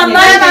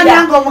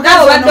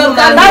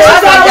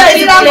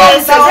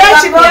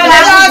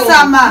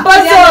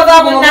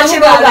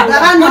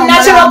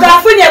Munakiboga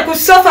afunye ku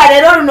sofa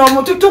lero luno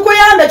omuntu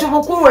tukuyambe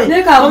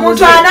tubukuwe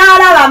omuntu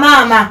anaalaba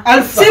maama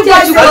Alpha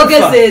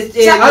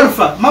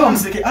mama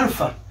museke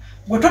Alpha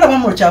Gotola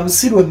mama cha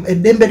busirwe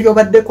eddembe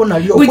lyobaddeko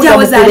nalyo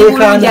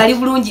ali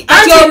bulungi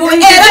ati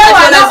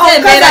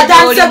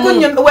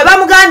we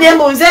bamugambye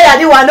embunze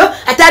yali wano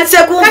atandise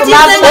kumva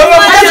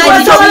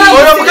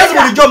mukazi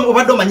bulijjo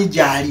obadde omanyi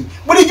gyali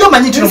bulijjo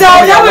omanyi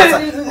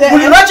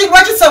buli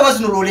lwaki sawa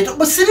zino lwoleeta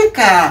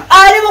busirika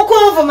ali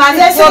mukunvu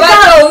manze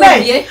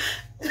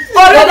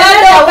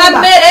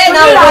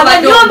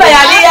Ennyumba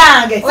yali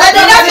yange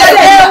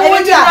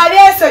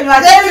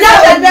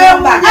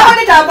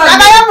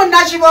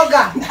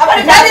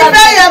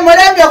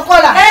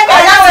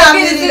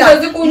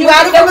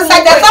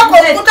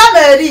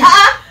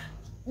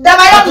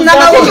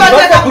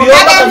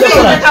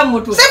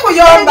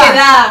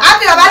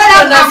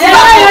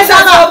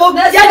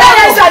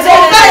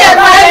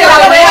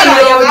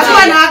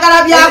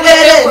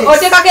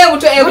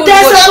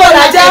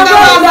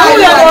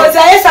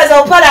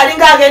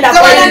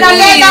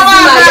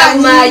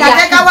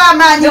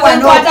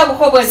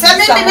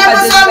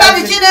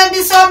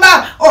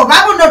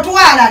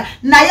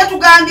naye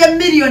tugambye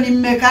milioni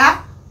mmeka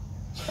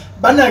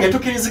Banange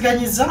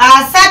tukiriziganyiza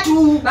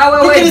asatu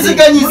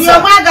tukiriziganyiza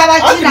omwagaba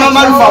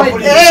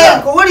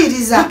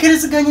kuwuliriza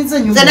tukiriziganyiza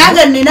nze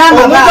nange nnina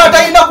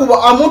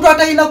omuntu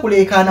atalina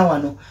kuleekaana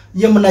wano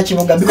ye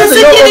munakiboga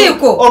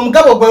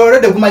omugabo gwe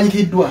olwedde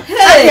gumanyikiddwa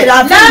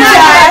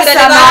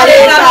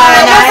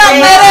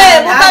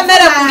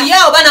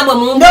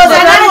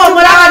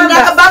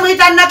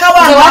bamuyita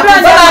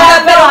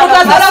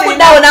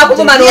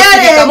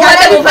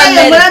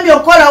nakawamulami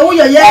okola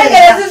wuyo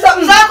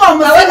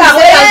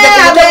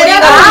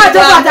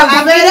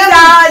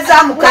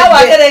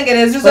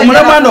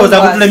omulamu andowooza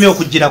gutulemye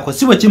okugirako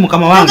si bwe ki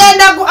mukama wange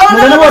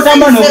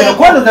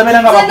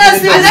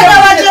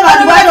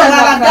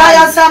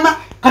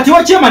kati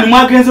wakyemani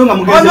mwagenzeyo nga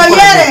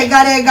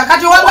mugenzeyeregarega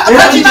kati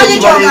wakimanyi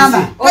kyogamba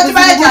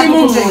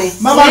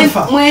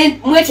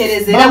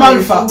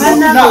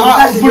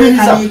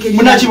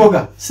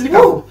munakiboga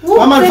sirikako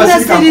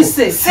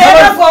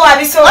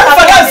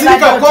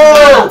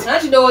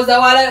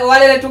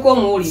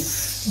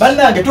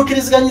bannange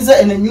tukiriziganyiza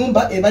eno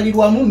ennyumba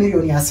ebalirwamu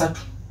milioni 3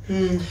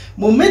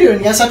 mu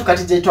milioni 3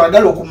 kati gye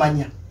twagala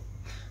okumanya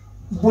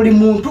buli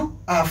muntu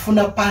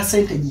afuna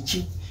percentage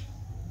ki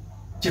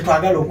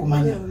kyetwagala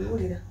okumanya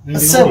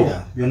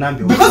byonna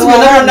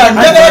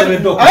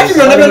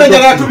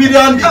njagala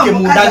tubirambike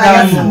mu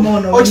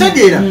ndagaano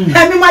okitegeera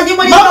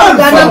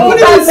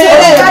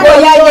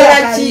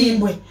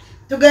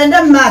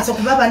tugende mu maaso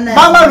kuba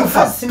Maama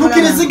Lufa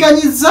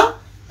tukiriziganyiza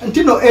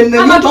ntino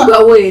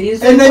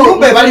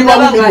ennyumba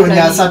ebalirwamu milioni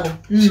 3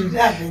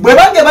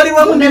 bwebange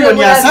ebalirwamu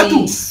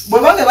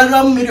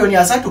milioni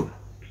 3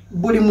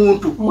 buli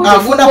muntu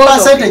afuna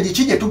percentage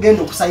ki gye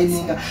tugenda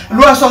okusayininga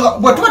lwasonga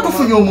bwe tuba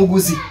tufunye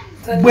omuguzi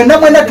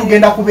bwenna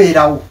tugenda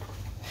kubeerawo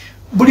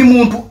buli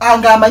muntu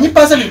anga amanyi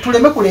percentage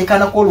tuleme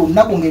kuleekanako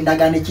olunaku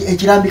ng'endagaano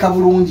ekirambika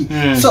bulungi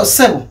so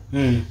sebo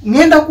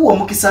ngenda kuwa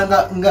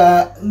omukisa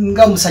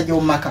nga musajja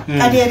omumaka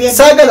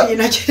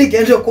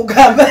nakirigenda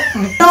okugamba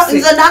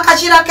nze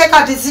nakakirake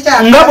kati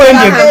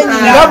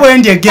nga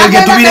bwendye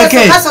genge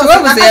tubireke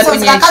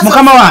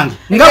mukama wange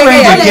nga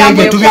bwendye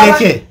genge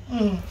tubireke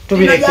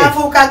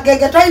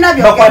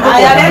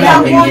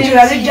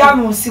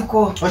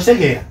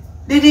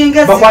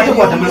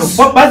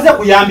bazze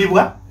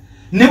kuyambibwa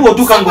niba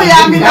otuuka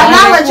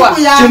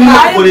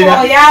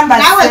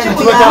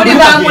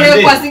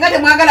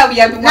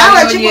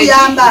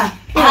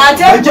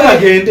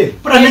bagende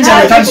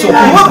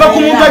ku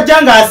muntu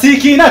ajja nga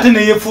asiikiina ate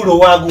neyefuula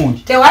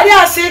owagundi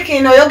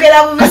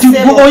kati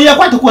oyo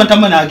yakwata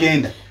kuwantama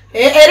n'agenda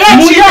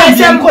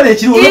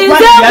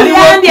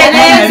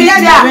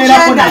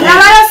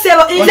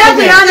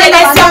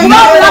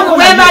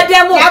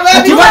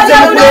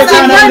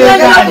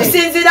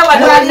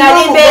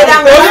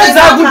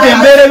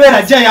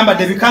embeerebeera gye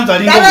ayambadde ebikanzu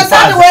alinga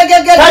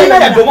talina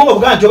yadde obwongo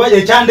bugaa nti oba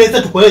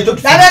ekyandeese tukole ekyo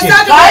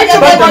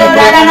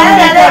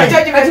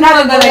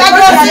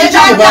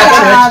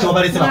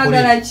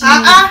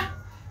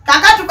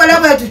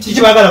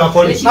kikibagala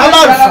bakole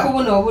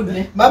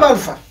Maama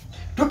Lufa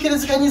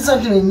tukiriziganyiza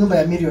nti ennyumba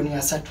ya milioni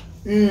 3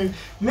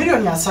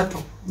 milioni 3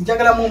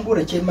 njagala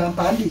mumbule kyemba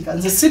mpandiika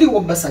nze siriwo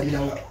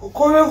basalirawo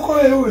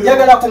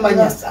njagala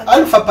kumanya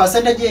Alpha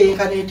percentage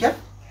yeyenkana etya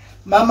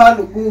Maama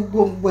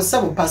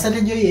gwesabo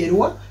percentage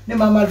yeerwa ne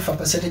Maama Alpha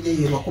percentage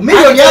yeerwa ku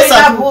milioni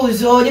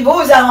 3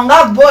 olibuuza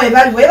nga boy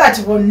bali bwe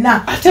bati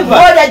bonna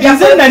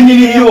nze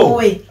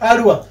nanyiniryo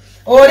alwa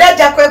Ora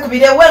ajja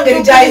kwekubira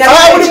ewengeri gyalina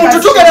buli muntu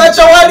tugera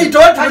kyawali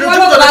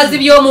bazi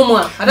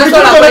by'omumwa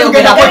atasobola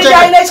kweyogera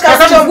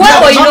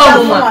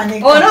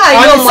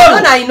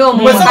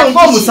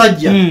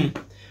omusajja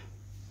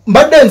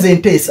mbadde nze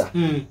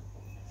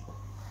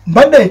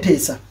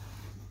nteesa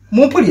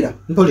mumpulira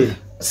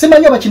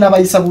simanyi oba kino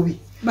abayisa bubi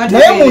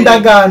naye mu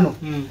ndagaano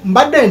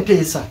mbadde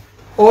nteesa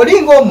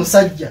olinga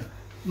omusajja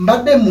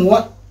mbadde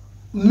muwa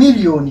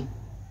milioni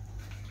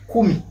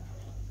 10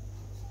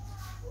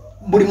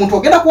 buli muntu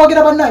ogenda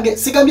kuwagira bannange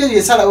sigambye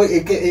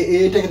yesalawe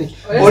etegereke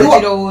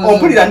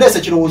ompulira ndese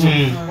kirowoozo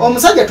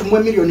omusajja tumwe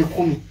milioni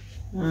 10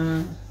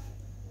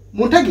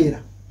 muntegeera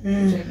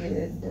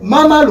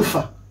Maama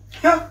Alufa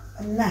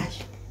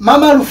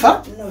Maama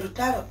Alufa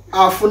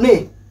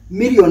afune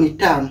milioni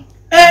 5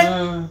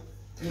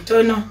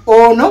 mtono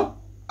ono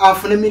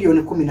afune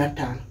milioni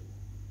 15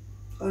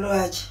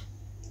 olwaki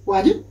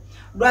waji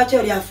lwaki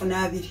oli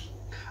afuna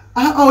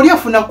 2 oli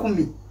afuna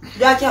 10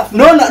 lwaki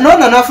afuna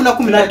nona nafuna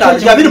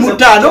 15 yabiri mu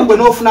 5 gwe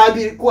nofuna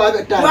 2 ku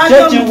 5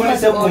 chechi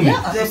ngulise 10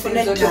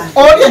 zefune 5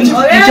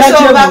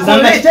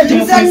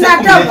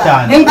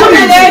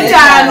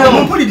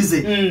 mumpulirize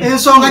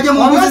ensonga gye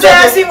mumpulirize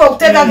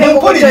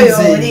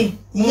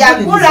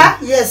yagula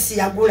yes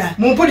yagula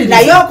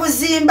naye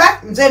okuzimba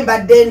nze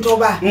mbadde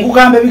ntoba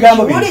nkugamba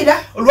ebigambo bino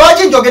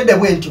lwaki njogedde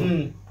bwentyo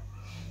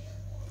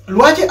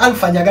lwaki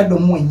Alpha nyagadde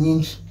omuwe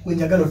nyingi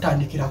wenjagala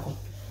otandikirako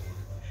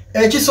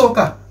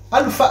ekisooka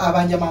Alpha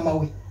abanja maama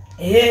we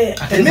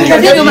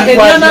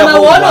ebyamama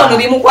wono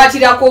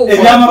bimukwatirako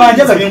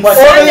ebyamabanja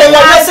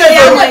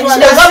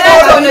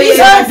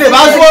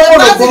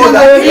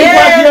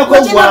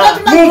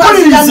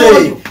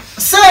mumpulirize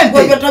sente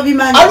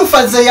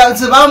Alpha ze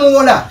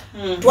bamuwola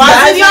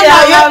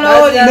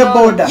twaziyanayo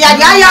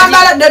yali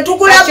ayambala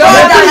netukula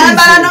boda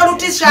ayambala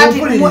n'olutishaati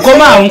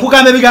koma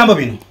nkugamba ebigambo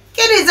bino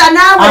kiriza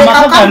nawe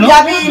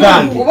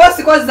akabyabiru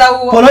ubosikoza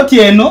uwo poloti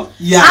eno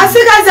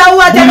asikaza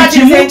uwo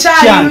atakatize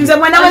chali nze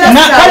mwana wala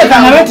kale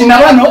kanaweti na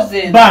bano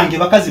bange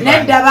bakazi bange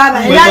nedda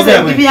baba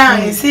elaze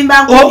bibyange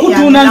simba ngo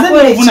okutunda nze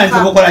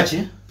n'obuvunanyizibwa bukola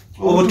ki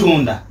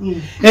obutunda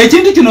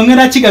ekintu kino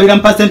ngenda kigabira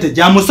mu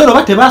percentage amusoro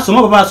bate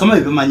basoma basoma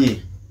bibimanye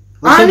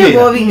ani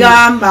bo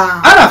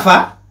bigamba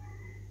Alpha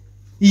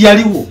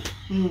yaliwo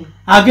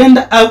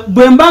agenda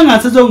bwembanga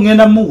nsezo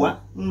ngenda muwa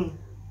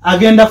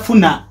agenda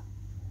funa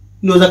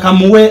ndoza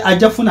kamuwe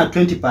ajja funa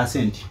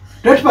 20%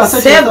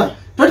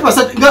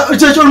 20%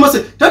 checho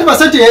olmose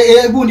 20%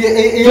 egundi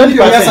milioni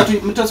ya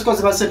 3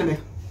 mutazikoze ba sente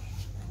meka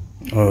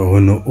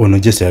ono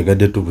jese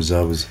yagadde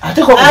tubuzabuza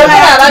ateko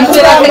abantu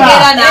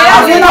bategera na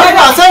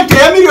 20%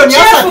 ya milioni ya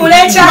 3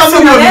 chefulecha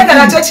songa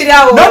nacho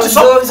kiriawo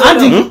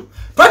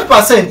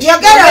 20%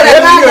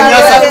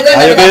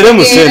 ayogere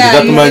mu sente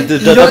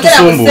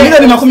tatusumbu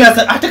milioni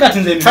 10 ateka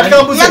tinze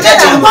katika mbuzi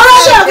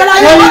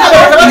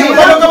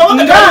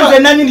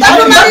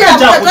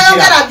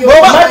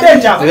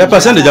ya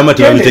percentage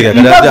amati babiteka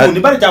kada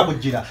bali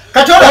kyakujira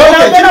katola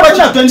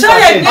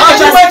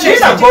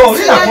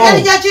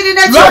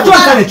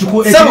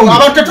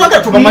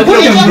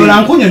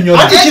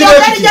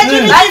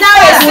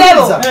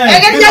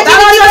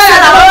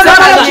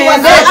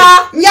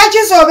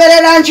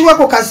nyakisoberera nkiwe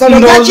ku kasolo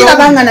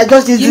nakirabanga najo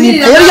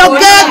zizimba eyo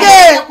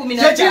gege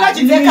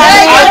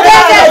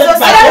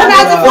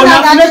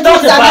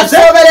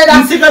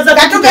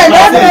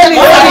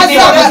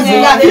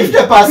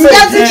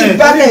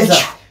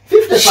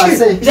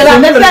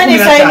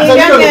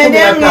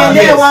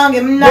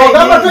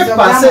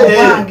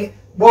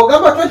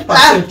bogamba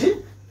 20%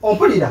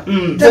 ompulira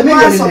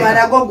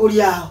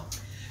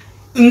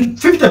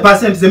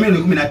 50% ze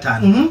milioni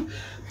 15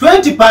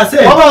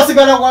 20%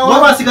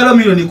 wabasigala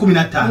milioni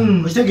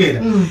 15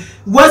 okitegeera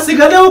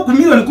wasigalewo ku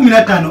milioni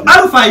 15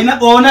 Alpha ina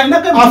ona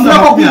inaka ebitundu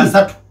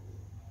 13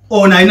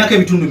 ona inaka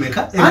ebitundu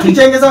meka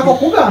antitengezako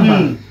kugamba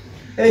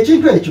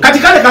ekintu ekyo kati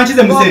kale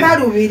kankize muzee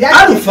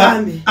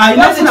Alpha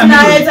aina funa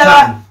milioni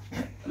 5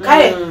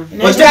 kale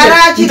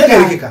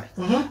ntegerekeka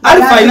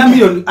Alpha aina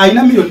milioni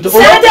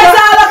sente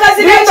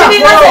z'abakazi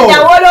b'ekibiina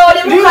zenjawolo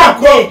oli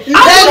mukadde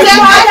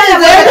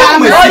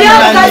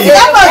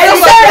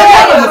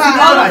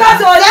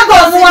omukazi oligo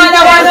omwana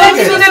wano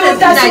ekitune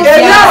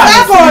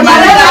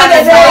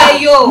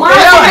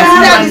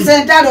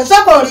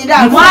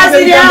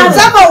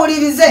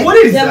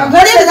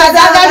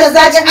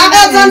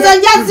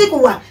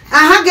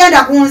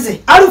ahagenda kunze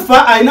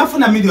Alpha aina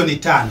funa milioni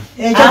 5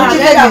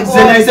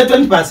 zena ise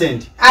 20%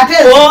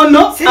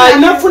 ono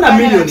aina funa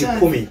milioni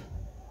 10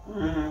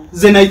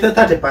 zena ise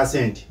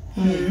 30%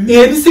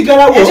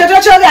 ebisigalawo ekyo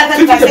tokyogera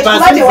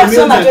kati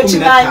wasoma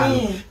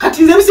tokimanyi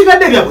kati nze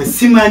bisigadde byabwe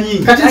simanyi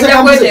kati nze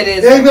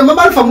kamuze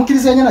mama Alpha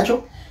mukirizanya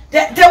nakyo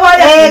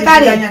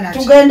kale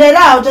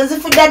tugenderawo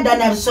tezifudde dda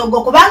na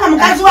lusogo kubanga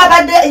mukazi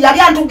wabadde yali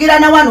antugira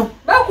na wano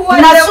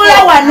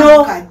nasula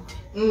wano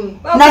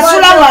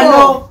nasula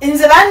wano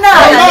nze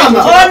bannange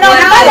ono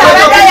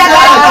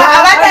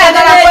abadde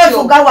ayagala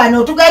kwefuga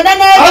wano tugende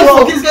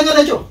n'ekyo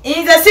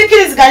nze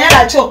sikiriziganya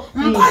nakyo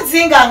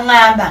mpozi nga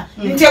ŋŋamba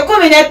nti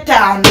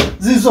 15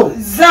 zizo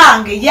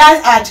zange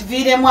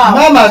atuviiremu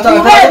Maama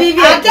kuba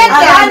ebibye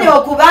aganye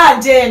okuba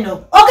nti eno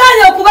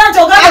oganye okuba nti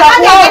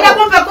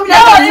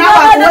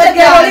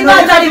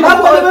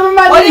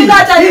olinga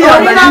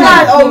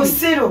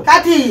obusiru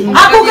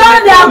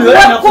akugambye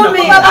akube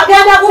 10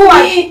 agenda kuwa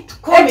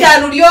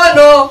etano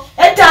lyono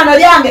etano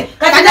lyange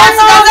kati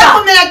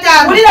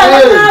ulira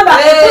ngamba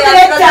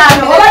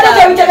etano obadde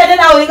tebitegede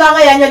nawe olinga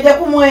nga yanyodde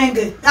ku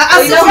mwenge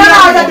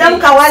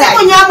asikunamukawala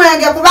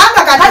simunyamwenge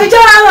kubanga kati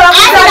kyolanga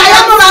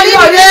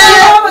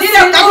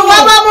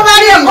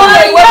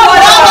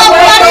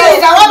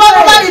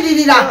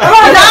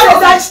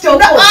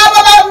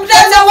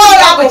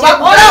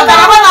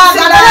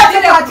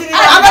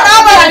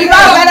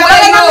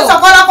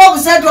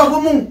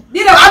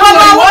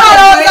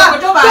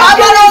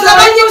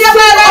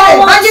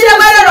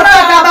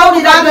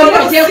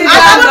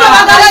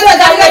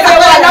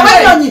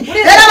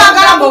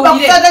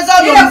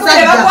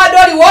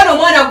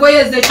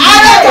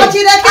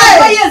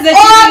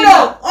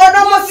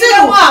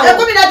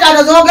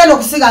 5 zogenda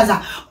okusigaza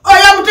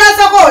oyo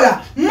mutasokola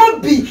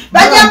mubbi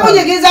bajja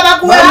kunyigiriza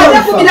bakuwe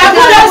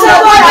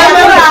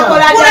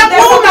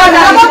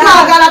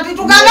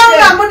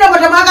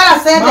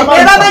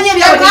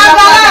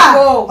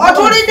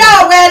otulidde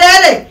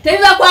obwerere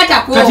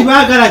tebibakwatako kati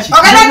baagala ki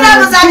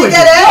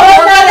oganatambuzanigere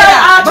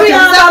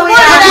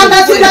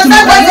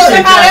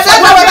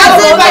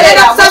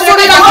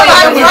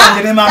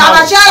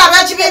abakyala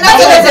bekibiina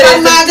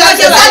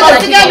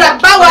tugenda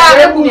bawa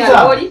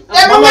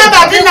temugamba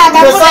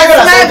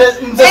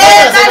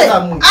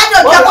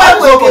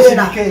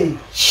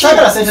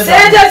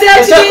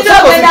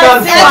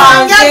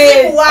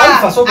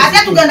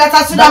ate tugenda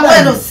sasula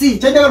mweno si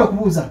kyendagala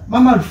okubuuza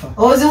mama Alpha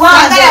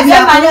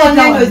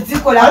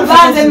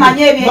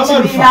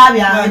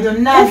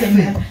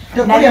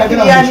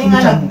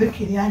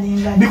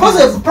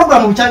because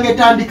program bukyanga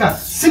etandika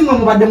simwe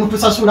mubadde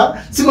mutusasula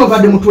simwe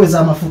mubadde mutuweza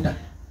amafuta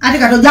ate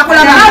katojja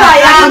kulaba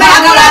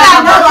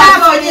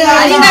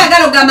alina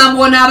agala ogamba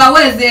mbona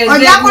abaweze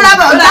ojja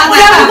kulaba nange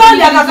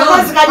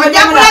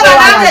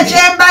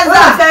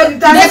kyembaza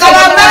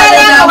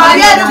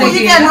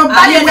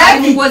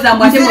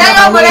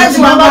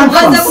mama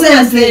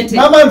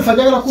Alpha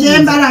njagala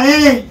kyembala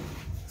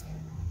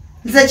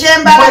nze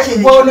kyembala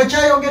ono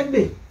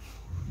kyayogedde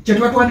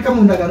kyetuba tuwandika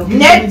mu ndagano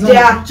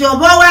nedda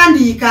kyoba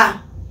owandiika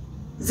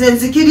nze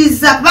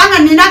nzikiriza kubanga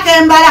nina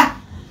kembala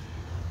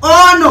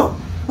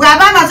ono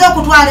bw'aba amaze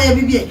okutwala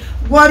ebibye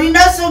gw'olinda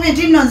osuubi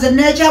nti nno nze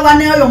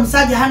neekyawaneoyo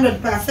omusajja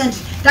 100%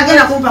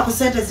 tagenda kumpa ku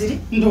sente ziri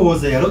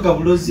ndowooza yaloga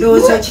bulozi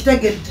lowooza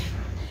kitegedde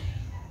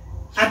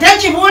ate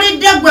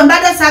nkibuulidde gwe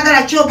mbadde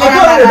saagala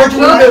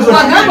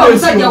kyogeragamba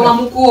omusajja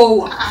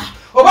wamukoowa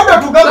obadde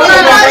tugamba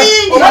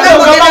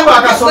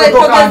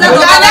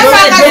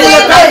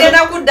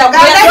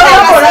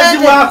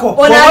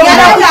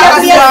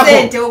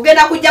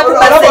ogenda kujja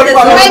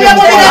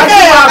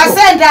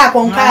akasente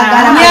ako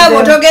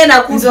nkagala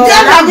togenda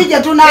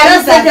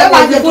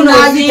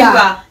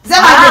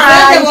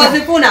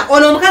kuzifuna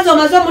ono omukazi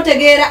omaze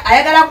omutegeera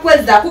ayagala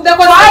kweza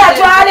kubbeko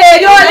twala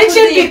eryo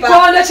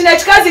likindikondo kino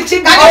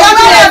ekikazi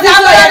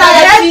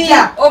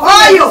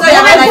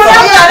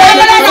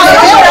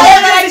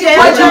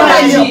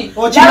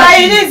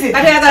abayirizi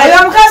oyo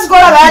omukazi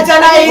golaba yajja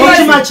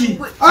nayirizi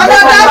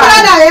onotambula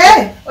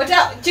naye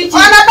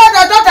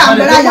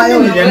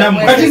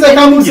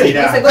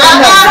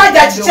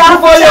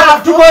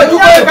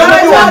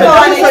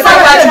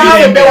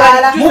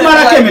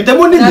mumalakeme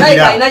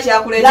temuninyirira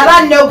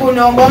labanne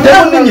guno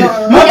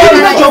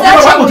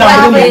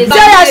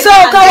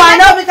yasooka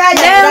wano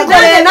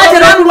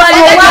natera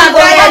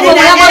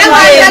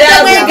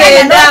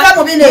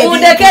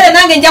mundekere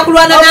nange nja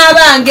kulwana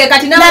n'abange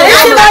kati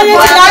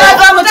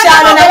nabava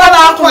mukyalo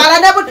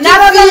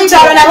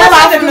nabo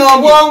bafuna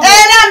obwongo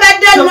era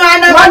mbadde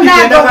nwana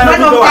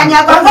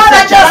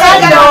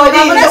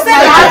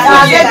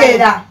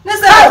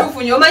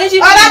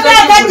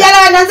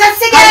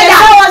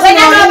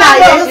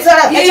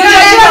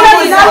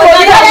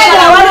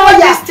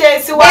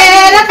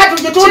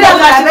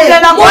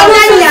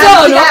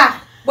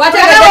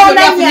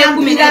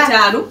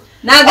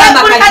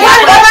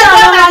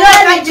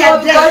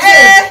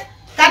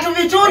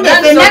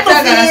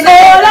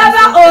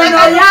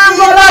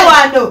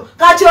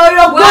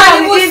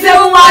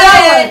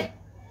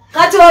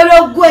kati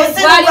olwo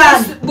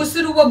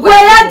gwe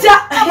yajja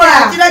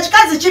kino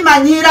kikazi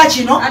kimanyira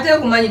kino ate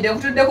kumanyidde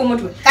kutudde ku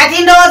mutwe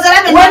kati ndowooza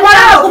labe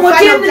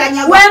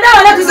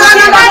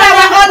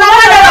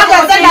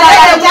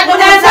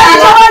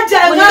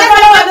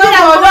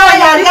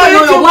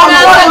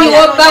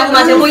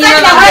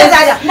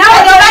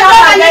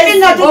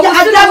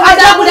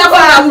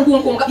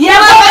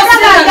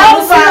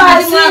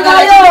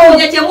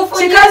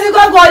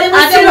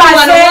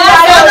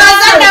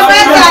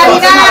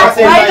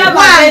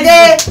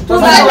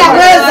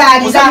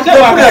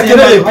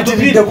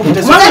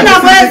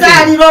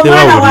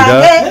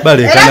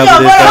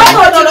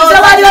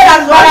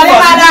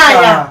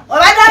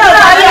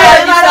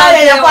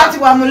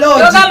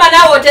yogamba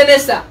nawe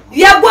otemesa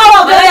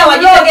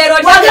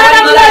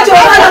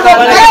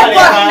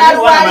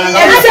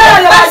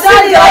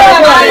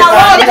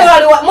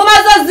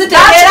mumaze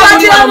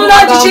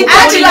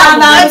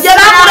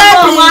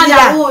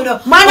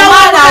mwana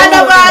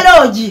wana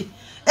bwalogi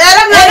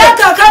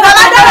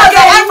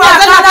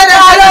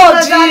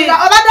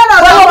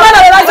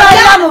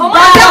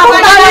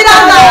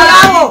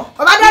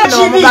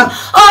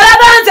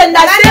olaba nze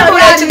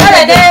nasimbula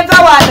ekikole nenva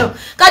wano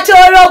kati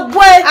olwo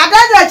gwe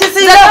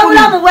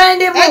obulamu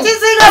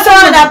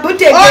bwendimusobola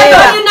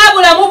butegeera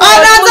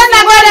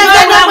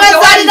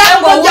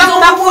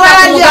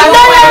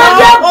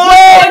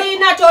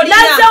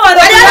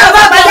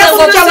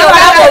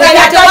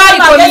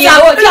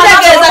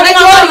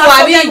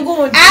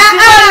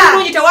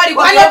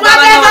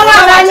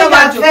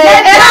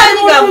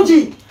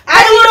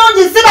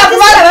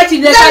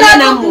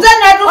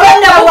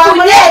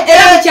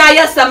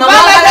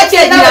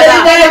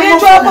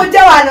ebintu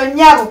okujja wano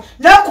nnyabo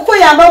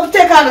n'okukuyamba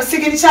okuteeka wano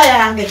sigirica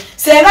yange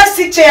senga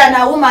si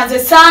kyeyanawuma nze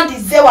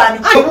sandize wano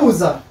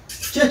obuuza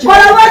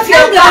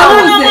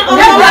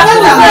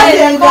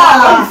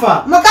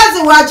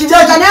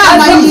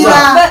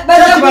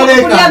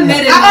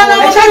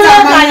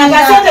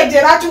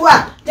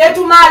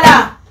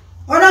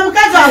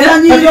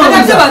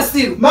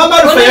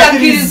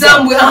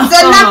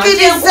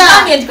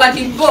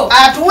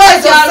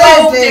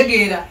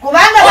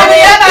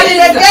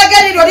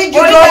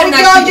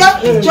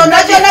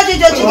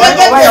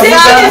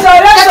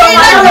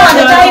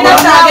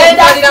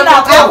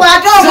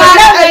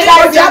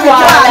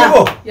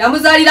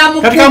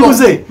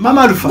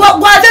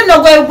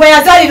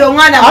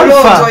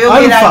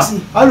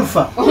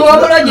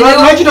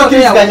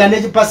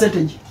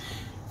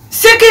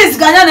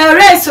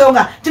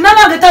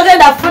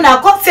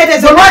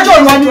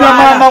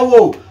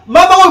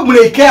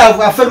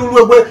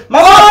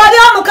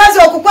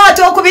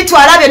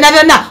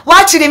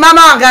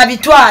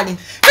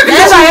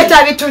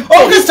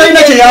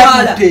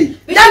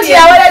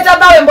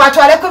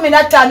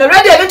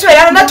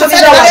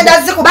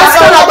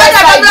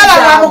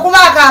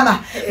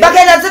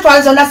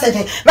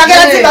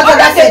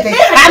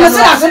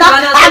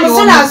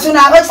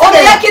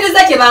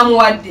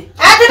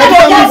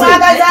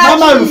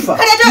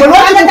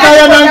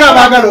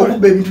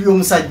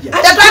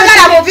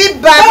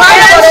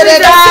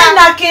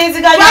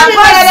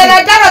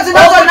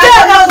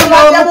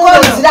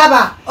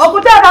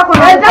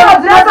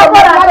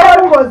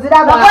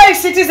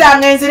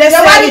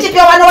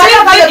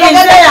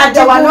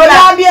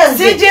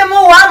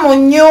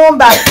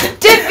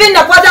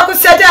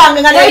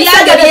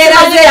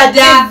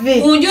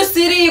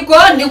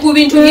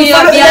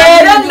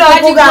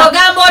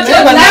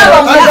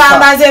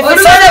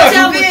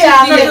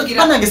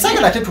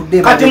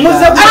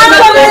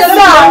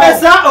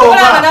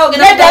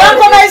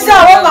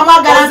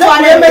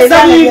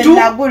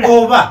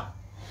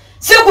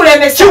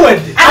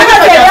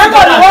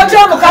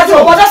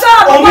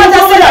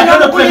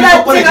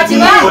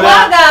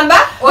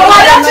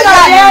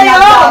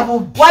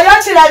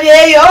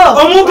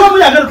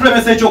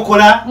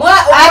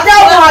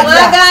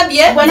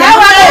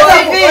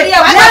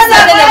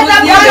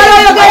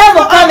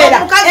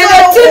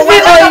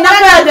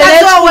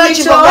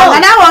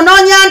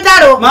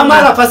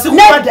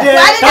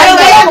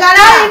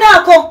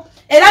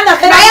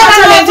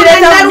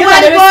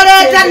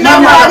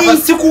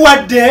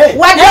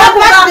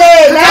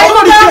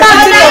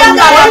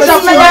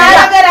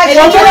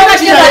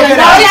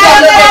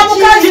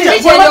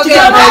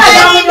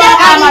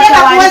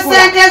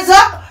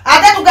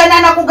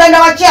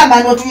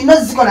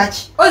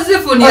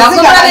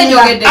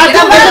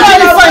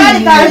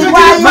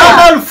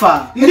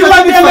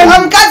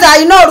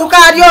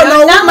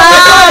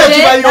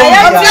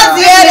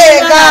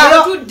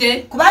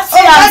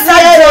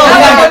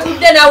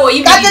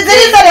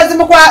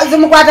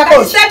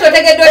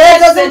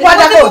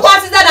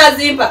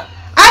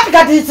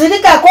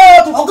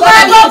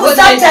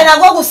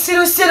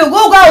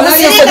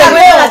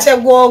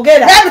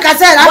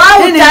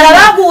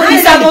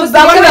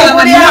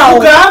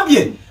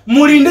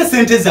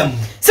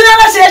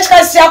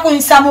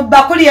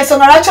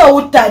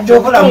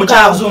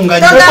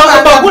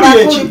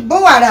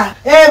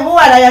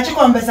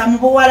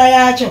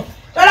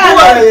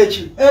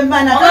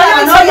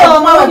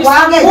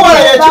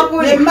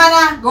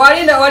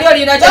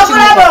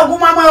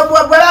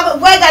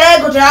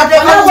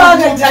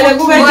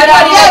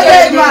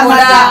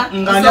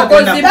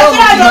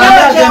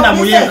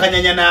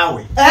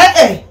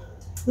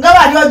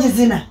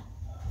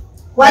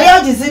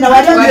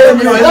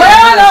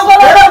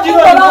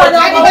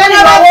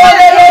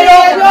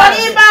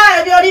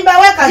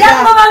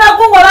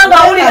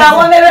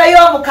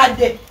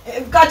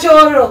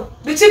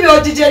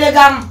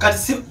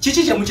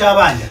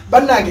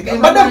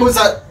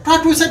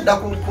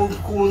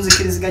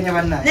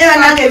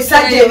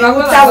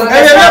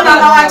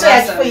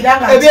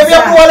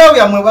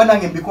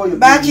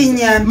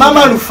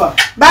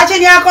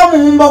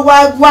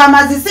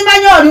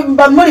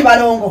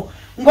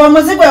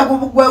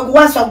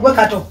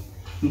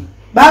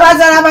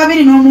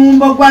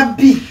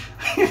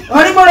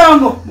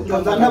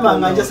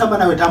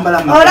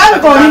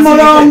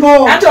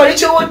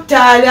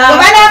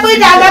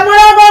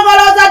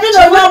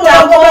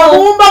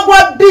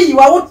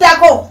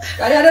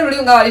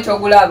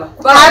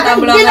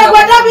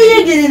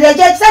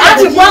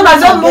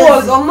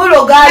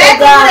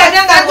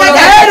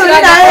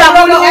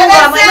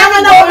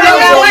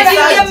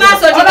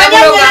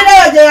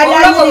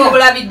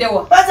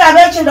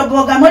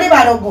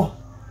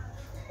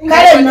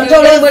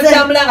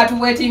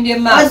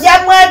ojja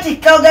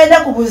mwetikka ogenda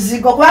ku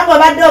buzigo kubanga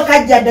obadde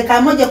okajjadde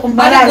kamoje ku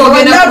mbalala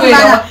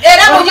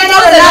era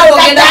mugitoze nawe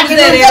ogenda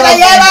kuzeerera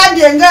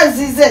yabambye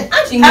ng'ezize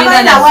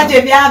abaana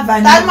wate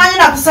byava tamanyi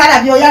na kusala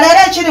byoya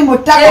leero ekiri mu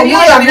ttaka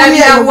ebyoyo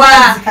birabira wa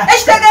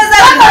ekitegeeza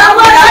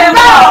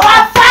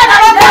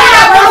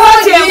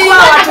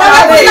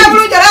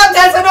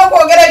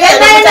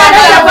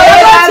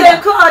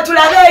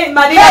tulabe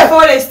Marina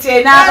Forest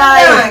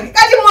n'abaayo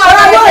kati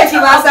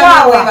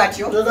mwabakibasanga bwe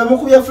batyo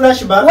mukubye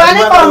flashback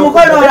wanika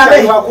omukono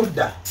olabe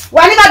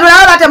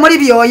temuli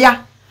byoya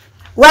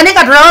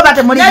wanika tulawo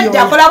bate muri byoya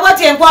yakola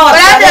boti enkwawa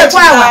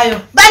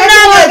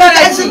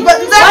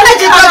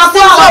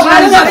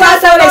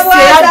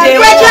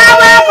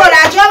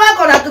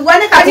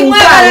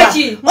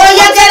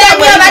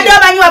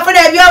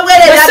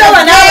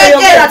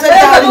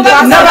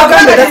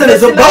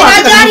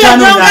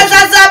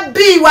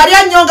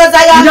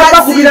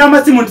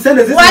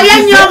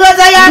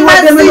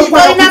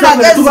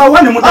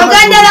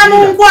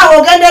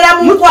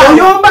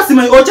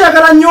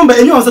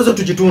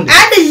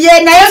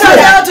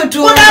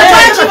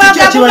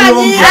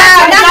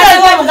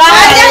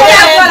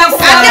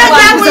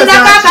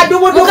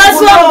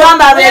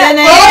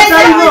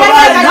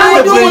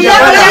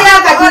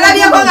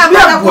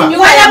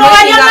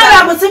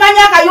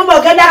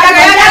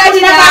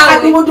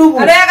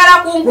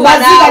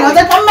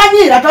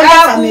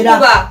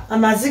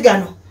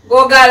amazigano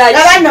gogala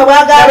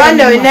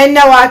abana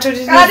wenena watu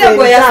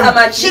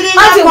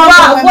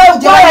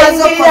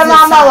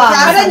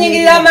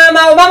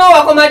mama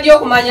wako madio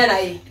kumanya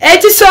naye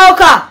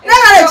ekisoka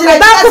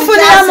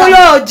bakufunira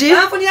muloji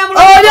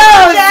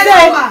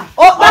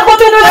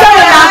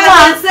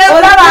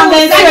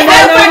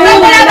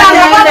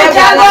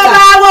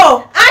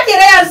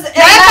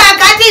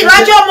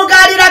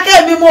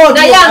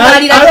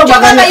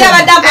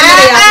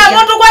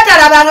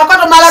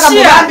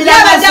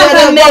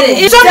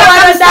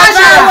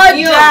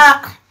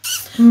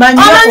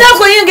amanya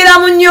kuyingira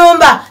mu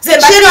nyumba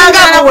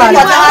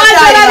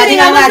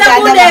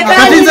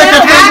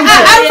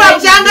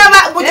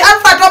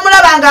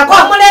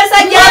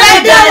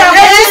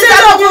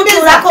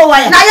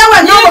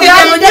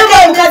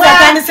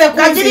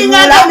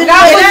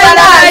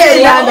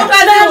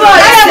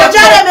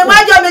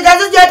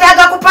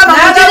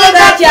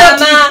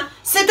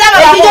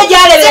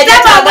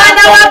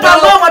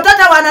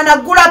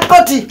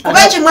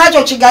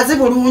kigazi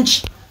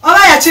bulungi oba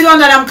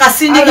yakironda na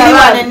mukasindigiri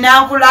wane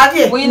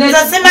nankulabye nze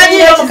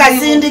simanyiyo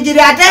mukasindigiri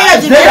ate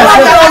yo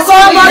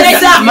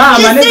kibikokomolesa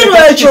kisiru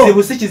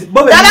ekyo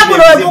dala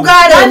kulo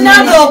okugala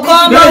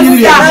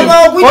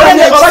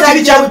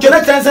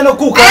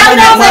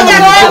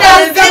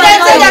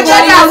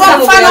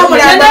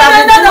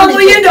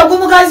omuyindi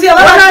ogumugazi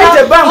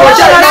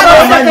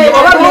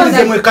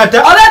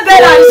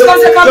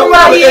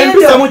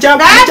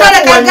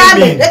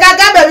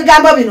lekagambe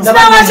ebigambo bino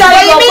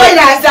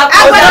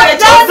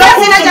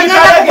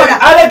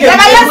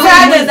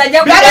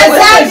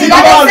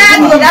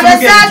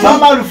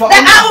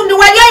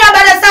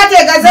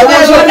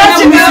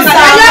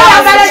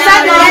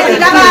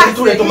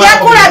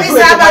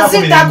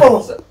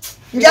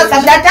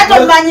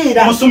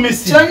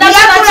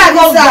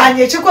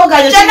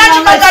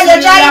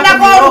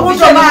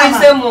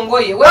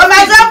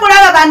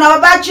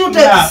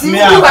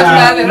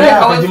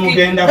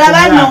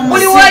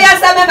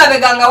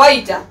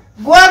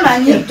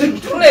Guamanyi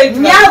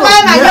nyako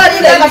manyo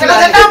lile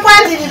katakata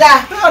kwatirira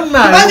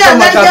banga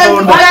ngati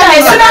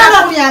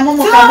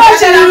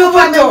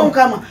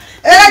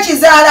era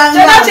kizala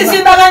nga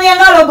kisimbaganya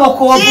ngalobo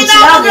ko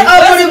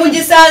oli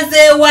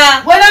mugisanzewa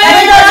wala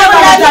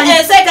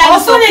enseka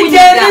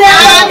ofunike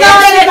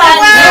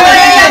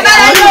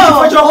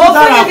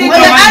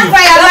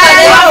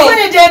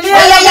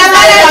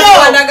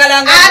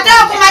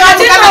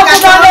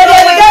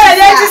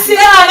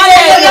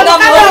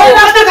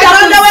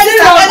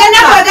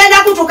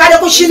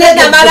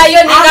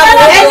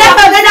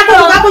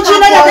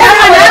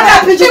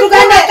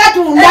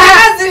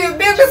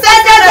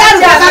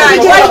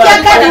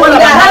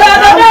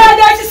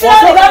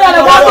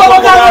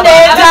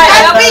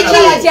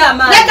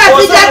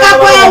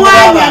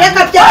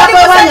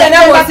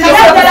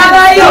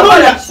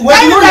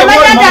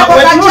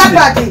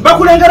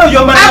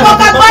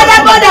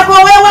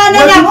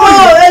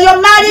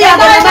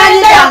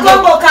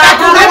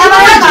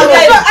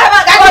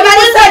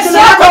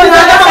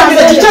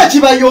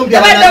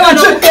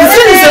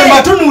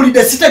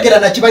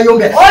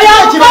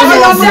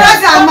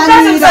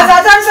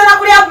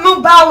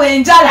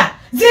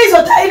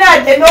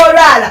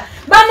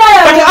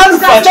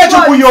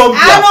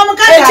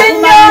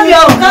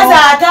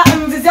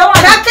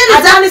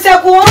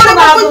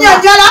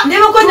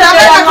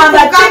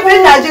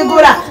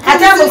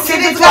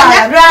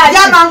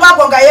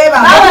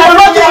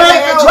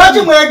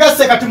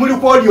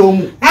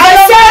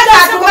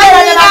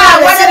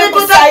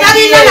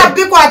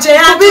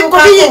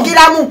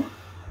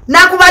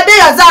nakubadde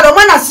yazala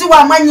omwana si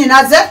wa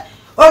mwannyinaze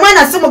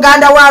omwana si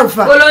muganda wa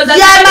Alpha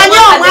yamanye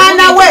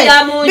omwana we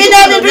bino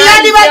ebintu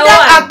yandibadde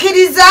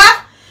akkiriza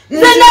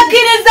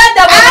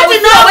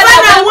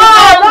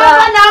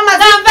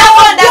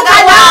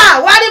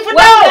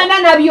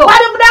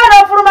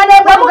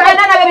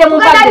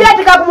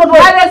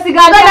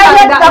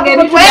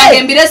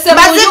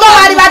Bazigo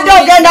wali badde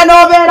ogenda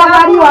n'obeera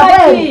wali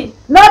wabe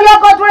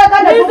n'olyoko otuleka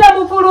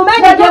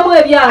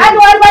ati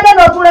wali badde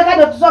n'otuleka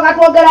netusooka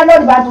twogera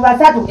n'oli bantu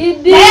basatu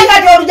naye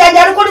kati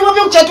olujanja lukuli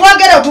bubi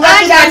kyetwogera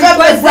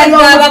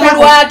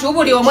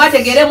otubakirabuli omu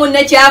ategere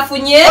munne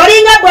kyafunye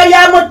olinga bwe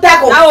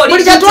lyamuttako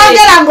buli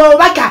kyetwogera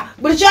ng'obaka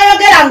buli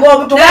kyayogera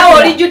ng'obutuba nawe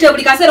olijjute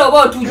buli kaseera oba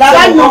otujja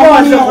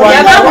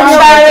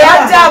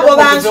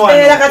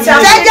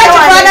kyajja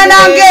kifaanana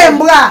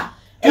ng'embwa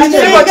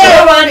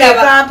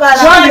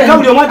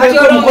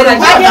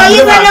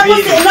oyinza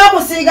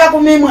n'okusiiga ku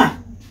mimwa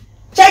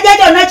kyajja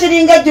kyonna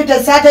kiringa ejjute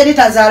esaata eri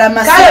tazaala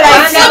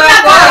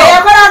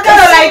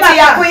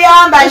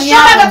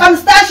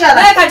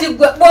kati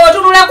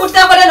bw'otunula ku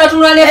ttako le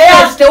notunula ne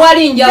fesi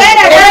tewali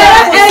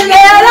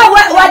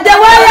wadde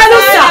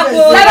weeyalusa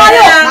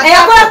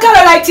eyakola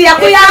Caroline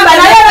yakuyamba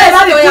naye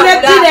babikula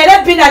ebbina era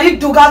ebbina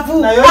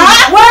liddugavu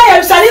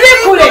weeyalusa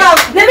libikule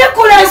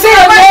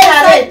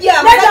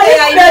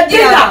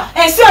ensi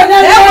ensi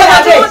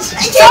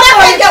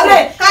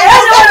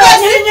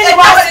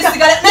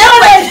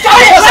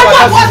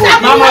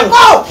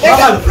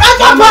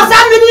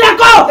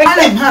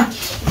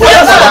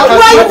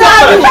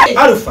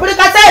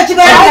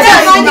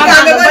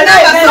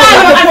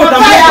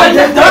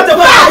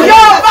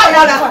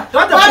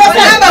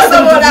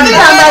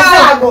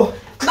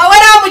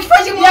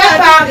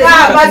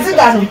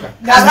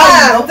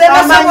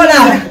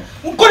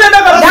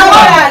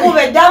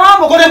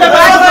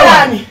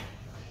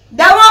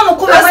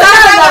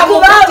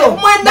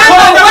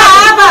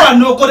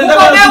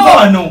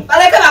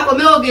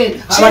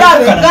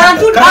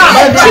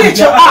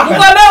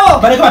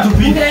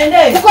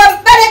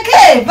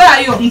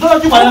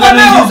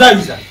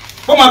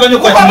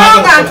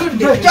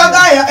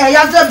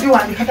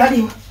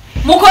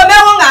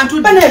mukomewo nga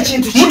ntudde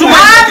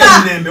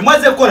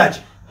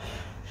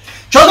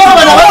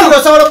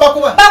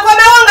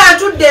bakomewo nga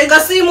ntudde nga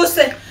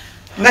siimuse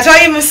nga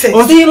toyimuse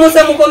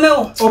siimuse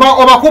mukomewo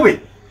obakube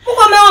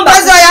mukomewo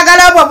mbazi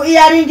oyagala bwe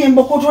yaringi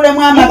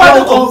mbukutulemu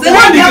amaboko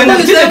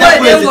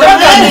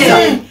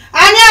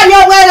ani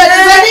obwerere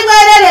ndi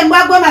bwerere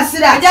mbwagwe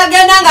masira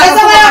jagenda nga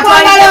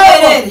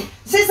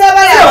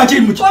sisobola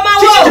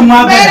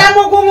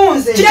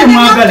mugumunze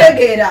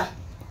tegeera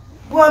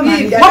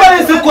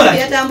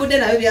yatambudde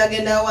nayo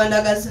byagenda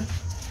wandagaza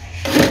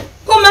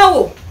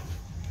komawo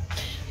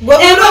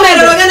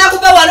enkomerero ogenda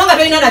kuba wano nga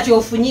tolina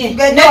nakyofunye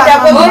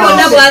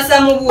olwonna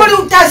bwasa mu bwo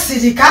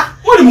utasirika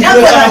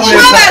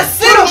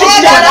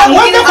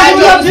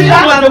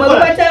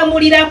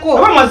batambulirako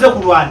abamaze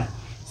kulwana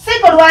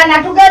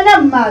sikulwana tugende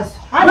mu maaso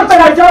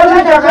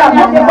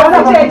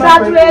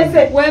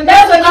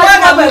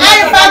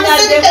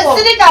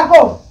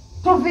sirikako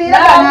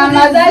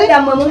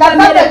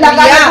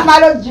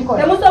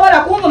temusobola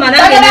kumvuma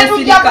nange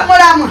nensirika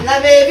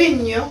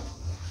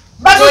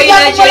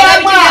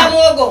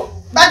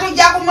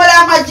batujja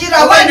kumulamwa gira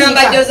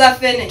nambajjo za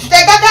ffene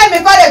tutekako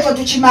emikolo ekyo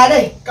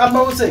tukimale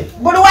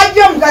buli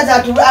wajja omukazi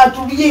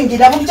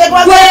atuyingira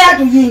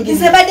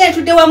nze badde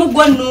ntudde wamu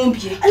gwo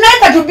nnumbye naye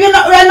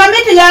katulana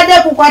miti yadde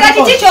kukwata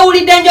kati kiki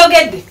kyowulidde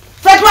njogedde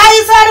ffe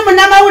twayisa ali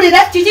munnamawulire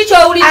kiki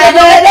kyowulidde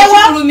njogedde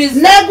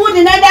negundi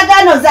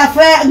n'endagaano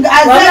zaffe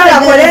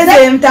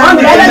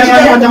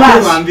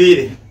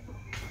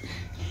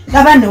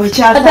Nabane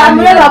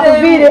wekyatambule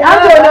bakuvire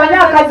anti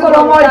onoonya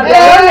akazikolomoje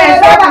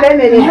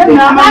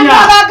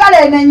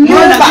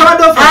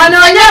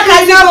anoonya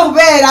akazigo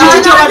kubeera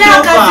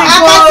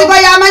akazigo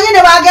yamanyi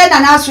ne bagenda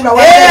n'asula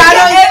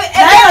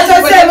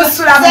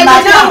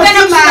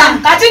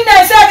kati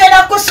nensi agenda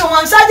kusuma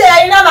omusajja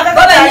yalina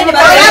amakagitunda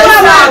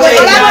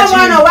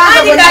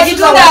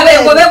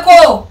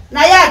abengobeko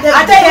naye ate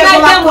agenda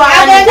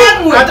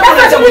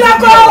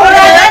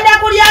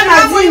kulya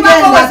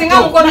amazinga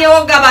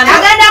mukomyewo gabana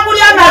agenda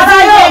kulya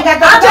amazinga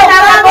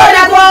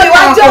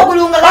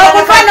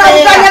okufana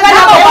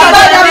okukanyagana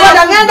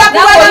ngenda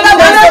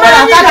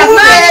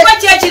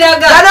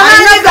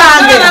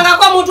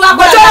kubaangako omuntu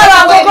nakogenda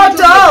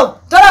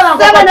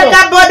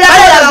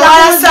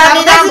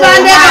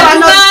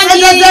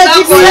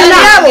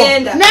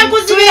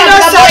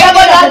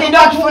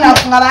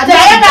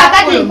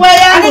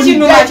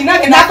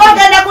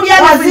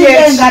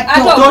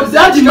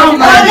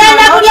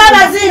kulya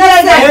amazinga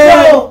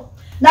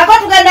nako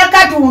tugenda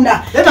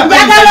katunda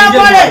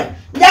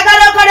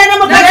njagala okole ne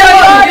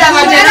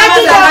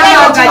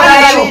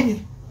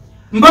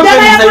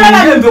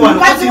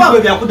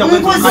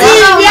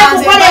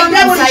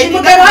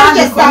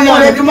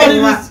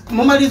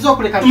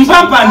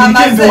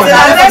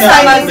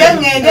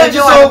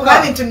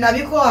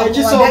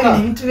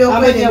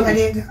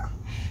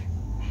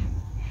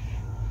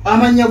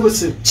amanya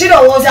guse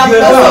kirowooza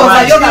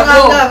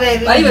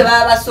bali bwe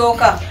baba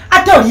basooka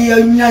ate oliyo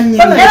nyonyi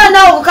era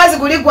nawe obukazi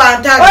guli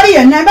gwantala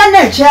oliyo nemba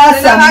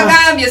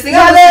nekyasabagambye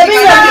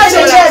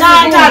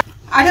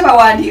ate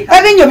bawandiika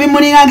ebinyo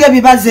bimulinga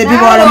ng'ebibazo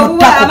ebibwala mu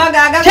ttako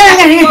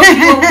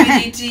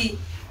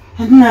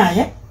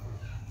naye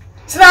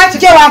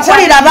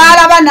gyewakulira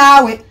baalaba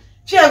naawe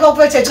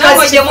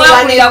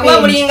gyemwakulira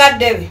kuba mulinga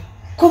ddebe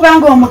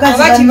kubanga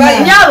omukazi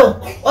nyabo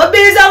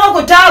obirizamu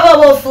okutaaba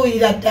oba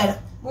ofuuyira ddala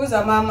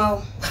buuza maama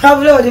wo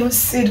abula oli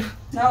musiru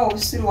nawo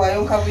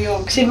obusirwayo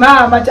nkabuyonka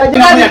kimama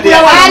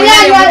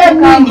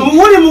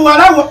uli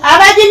muwalawo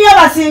abajinyo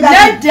basinga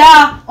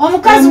nedda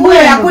omukazi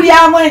wuyo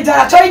yakulyamu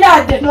enjala tolina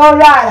adde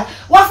n'olwala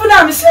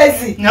wafuna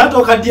musezi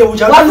natokadye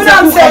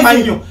wafuna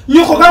musezi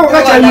nyuko kako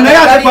kachali naye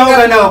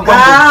atepawuga nawe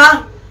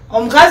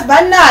omukazi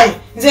bannaye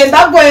nze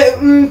mbagwe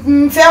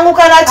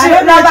nsenguka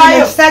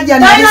nabayo ekisajja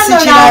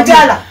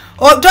nakisikirala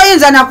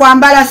toyinza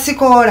nakwambala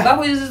sikoola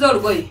bakuyuziza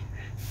olugoye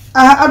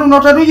luno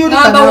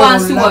teluyulika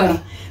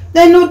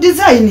then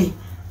design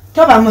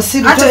toba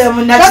musiru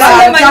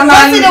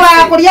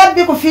wakulya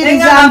bbi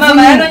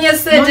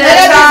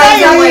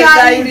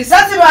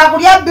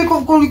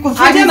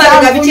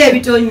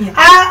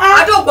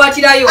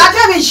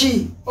ate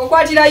biki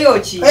okwatirayo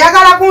ki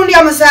oyagala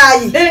kundya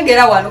musaayi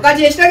lengera wano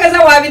kati ekitegeza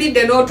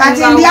wabiridde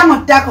kati ndya mu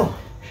ttako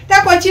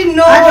tako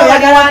kino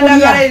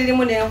oyagala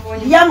eririmu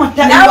n'envunyi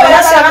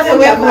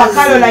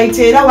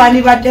Caroline era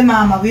wanibadde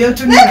maama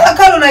byotunira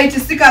Caroline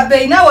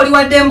sikabei nawe oli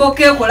wadde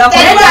emboka ekola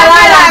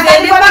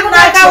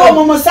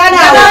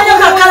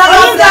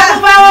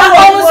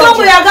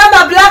omuzungu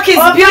yagamba black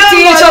is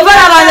beauty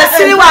kyobalabana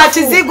siri wa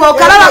kizigo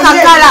kalaba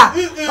kakala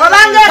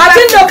kati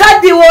nno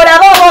kaddiwe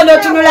olaba obono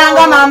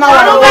otunulanga maama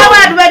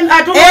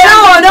era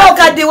wona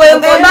okaddiwe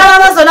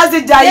embalaba zonna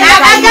zijjayo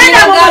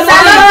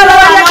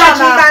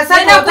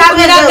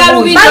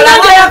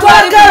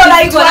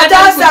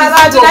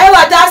naye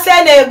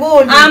wataase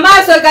negundi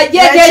amaaso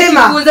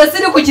gajjeekekikuuze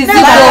siri ku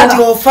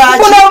kizigo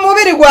kuno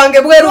omubiri gwange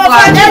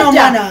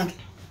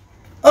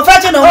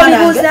ofakyo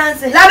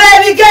laba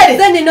ebigere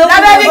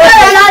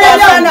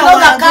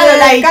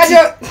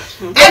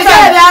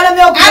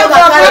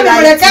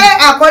muleke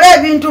akole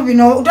ebintu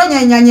bino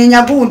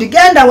tonyenyanyenya gundi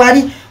genda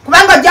wali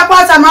kubanga ojja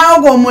kwasa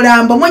amalogo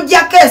omulambo mujja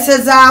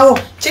kesezaawo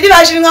kiri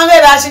bakiringanga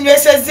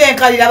ebakinywesezza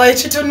enkalira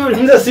bakitunula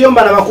nze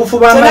siyomba nabakufu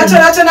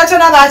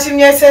kyona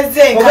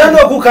bakinywesezza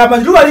ogenda okukamba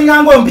nti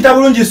lubalinganga ompita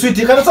bulungi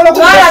switi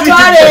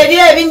twala eri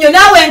ebinyo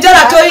naawe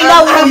enjala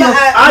tolina wuyo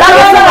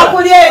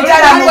bakulya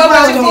enjala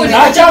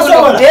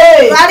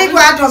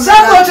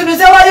soka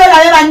otunuze wali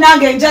olabe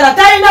bannanga enjala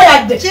talina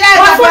yadde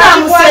wafuna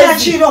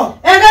musezi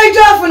engeri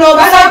gyofuna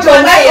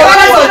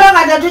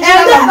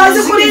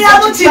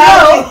obasabazikuliramu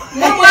kiro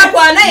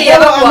mwakwana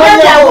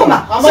yeyabakwana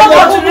soka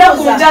otunule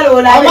ku njala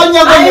olabe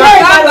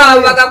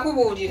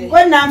bagakubuulire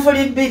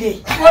wenanfuli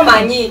bbiri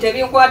omanyi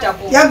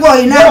tebinkwatako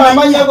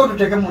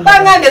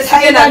baŋŋambye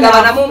sigenda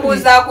gabana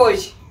mumbuuzaako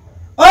ki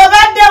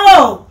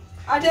obaddewo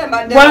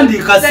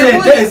wandika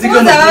sente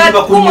ezigende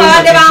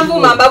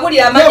banvuma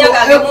mbabulira amanya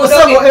gange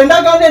mundoge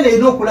endagaano eno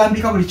erina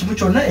okulambika buli kimu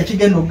kyonna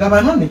ekigenda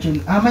okugabano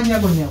amanya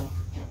gonyawo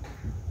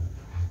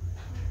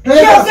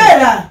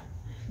yogera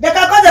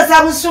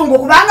dekakozesa busungu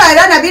kubanga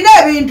era nabina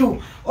ebintu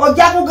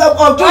ojja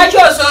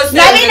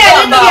nabina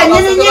ebintu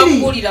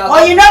byennyininyini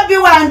oyina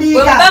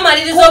obiwandiika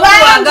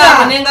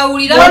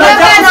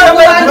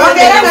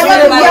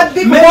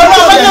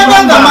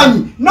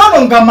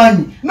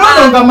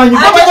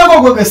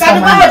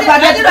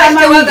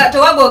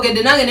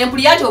tewagogedde nange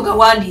nempulira nti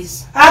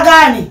ogawandiisa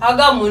agaani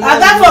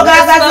agafu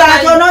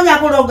ogagazaati onoonya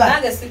kuloga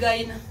nange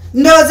sigayina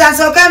ndowooza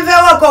nsooke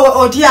nveewoko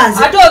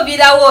otyanze ate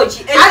ovirawo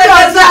ki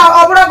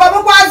obulogo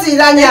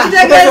bukwaziiranya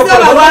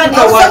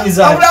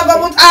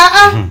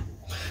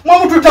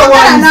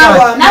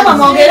namwe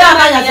mwongere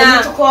amanya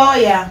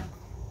temutukooya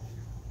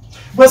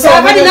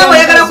kati nawe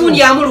oyagala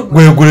kundyamu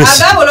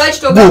lugagabo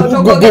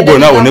lwakitogwo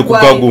nawe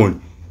nekugagundi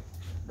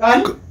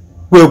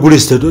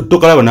gwegulesite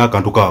tokalaba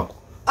n'akantu kaako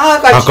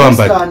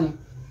akambadde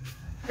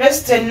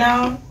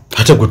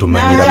ate gwe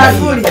tumanyira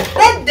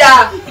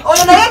edda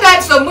ono naye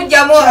gatisa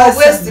omugjamu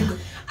obwesigo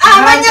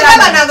amanya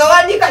gabana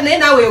agawandiika naye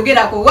naawe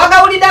yogerako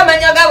wagawulidde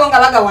amanya gabo nga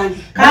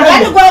bagawandika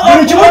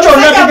buli kimu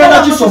kyonna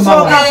tugenda kisoma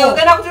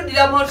ogenda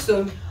kutuddiramu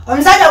otusome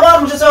omusajja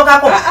gwa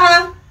mutusookako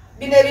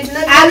bino ebintu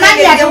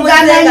amanya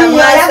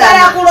tugananyi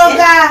oyagala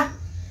kuloga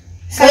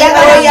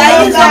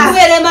oyayinza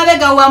okubeera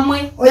emabega wammwe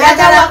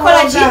oyagala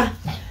kola ki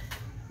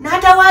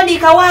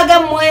n'atawandiika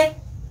waagamwe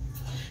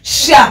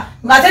sha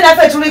ngate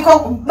naffe tuliko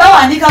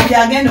bawandiika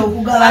byagenda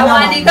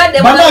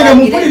okugabanabanange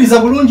mumpuliriza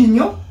bulungi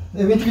nnyo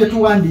ebintu bye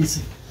tuwandiise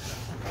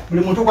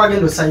buli muntu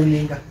kwagenda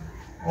osayininga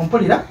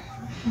ompulira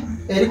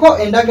eriko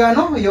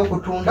endagaano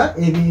ey'okutunda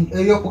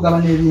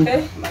ey'okugabana ebintu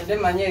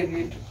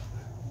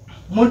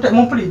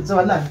mumpuliriza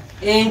bannange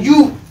enju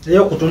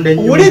ey'okutunda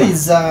ennyumba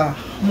wuliriza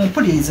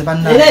mumpulirize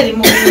bannange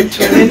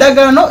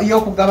endagaano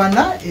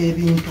ey'okugabana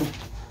ebintu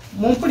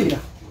mumpulira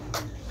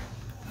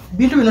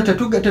bintu bino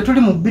tetuli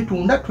mu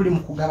bitunda tuli mu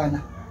kugabana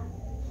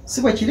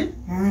si bwe kiri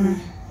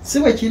si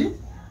bwe kiri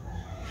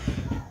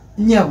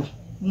nyabo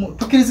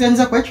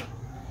tukirizganyiza ku ekyo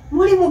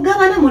muli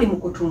mugabana muli mu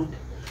kutunda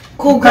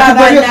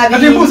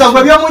kati mbuuza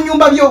gwe byomu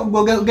nyumba byo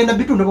genda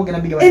bitunda bogenda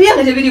bigabana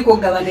ebyange tebiriko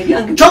kugabana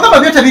ebyange kyogamba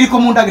byo tebiriko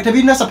mu ndage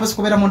tebirina suppose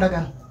kubeera mu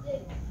ndagano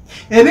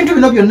ebintu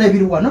bino byonna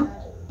ebiri wano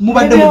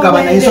mubadde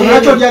mugabana ensonga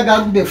lwaki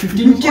olyagagudde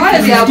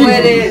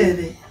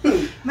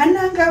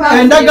 15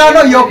 endagaano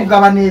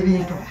y'okugabana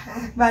ebintu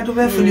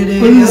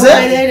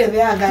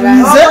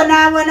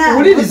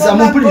wuliriza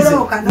mumpulirize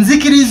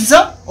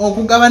nzikiriza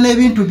okugabana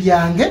ebintu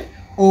byange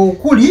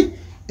okuli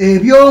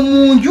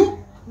ebyomunju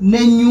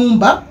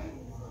n'ennyumba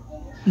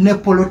ne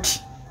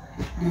poloti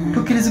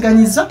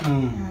tukiriziganyiza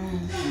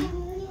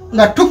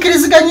nga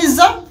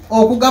tukiriziganyiza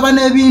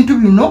okugabana ebintu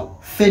bino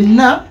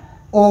fenna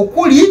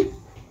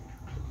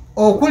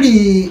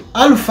okuli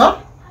Alpha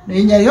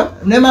nenyayo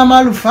ne Maama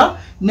Alpha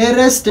ne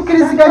rest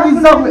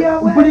tukiriziganyiza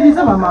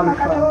mpuliriza Maama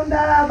Alpha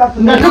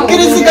nga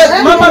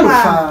tukiriziganyiza Maama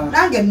Alpha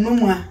nange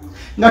nnumwa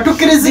nga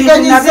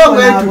tukiriziganyiza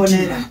wetuti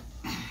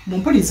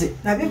mumpulize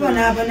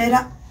nabibona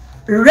abonera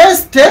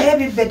rest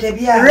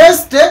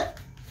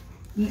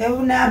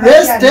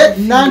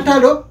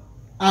nantalo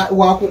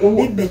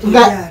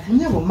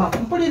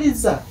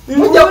mpuliriza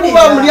mujja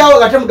kuba muliawo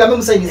gate mugambe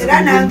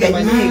musayiniza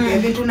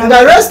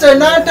nga rest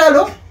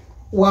nantalo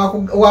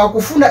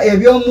wakufuna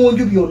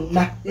ebyomunju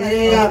byonna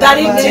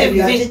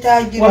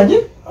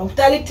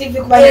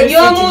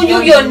ebyomunju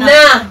byonna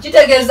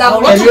kitegeeza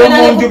olaba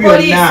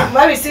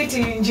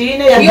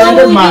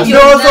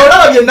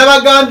byonna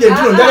bagambye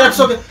ntino njagala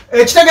tusoke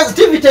ekitegeeza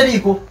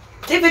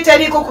TV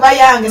teriiko kuba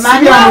yange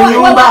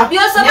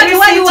byosoma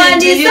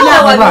tiwabiwandiise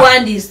oba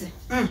wabiwandiise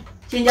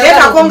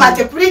tekako nga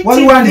tekuli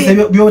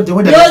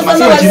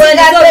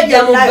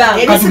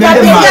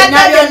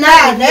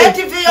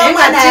TV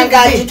y'omwana yange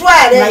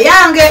agitwale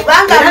yange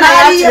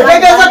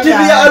etegeeza TV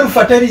ya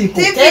Alpha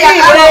teriiko oyo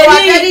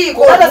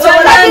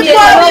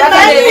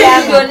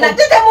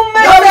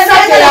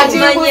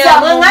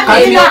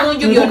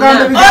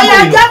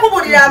ajja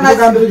kubulira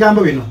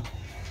amagambo bino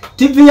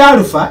TV ya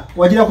Alpha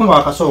wagirako nga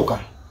wakasooka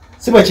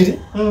sibwe kiri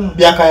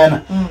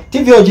byakayana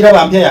TV ogira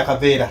bambya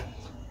yakaveera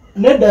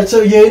nedda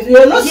so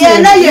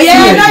yena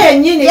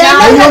yennyini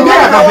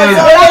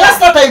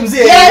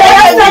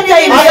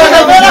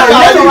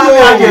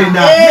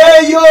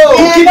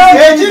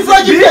ekifo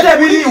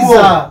kibiriwo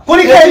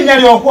kuliko erinnya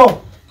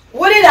lyokwo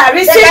wulira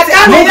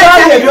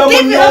mugambye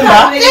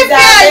ebyomunyumba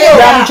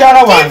bya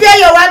mukyala wange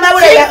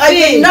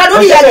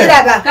naluli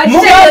yagiraga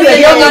mugambye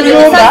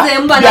ebyomunyumba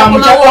bya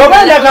mukyala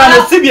oba endagaano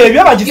si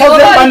byebyo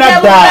bagisaze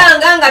banadda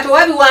nga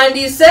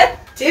tewabiwandiise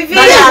TV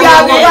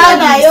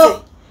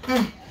yagubanayo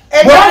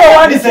bwaba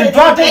wandise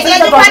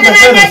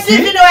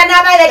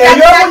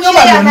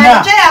ntwateeebyomunyumba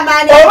byonna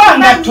oba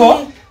ngatto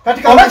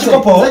oba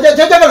kikopo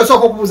jajagala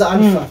osooka okubuuza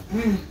Alpha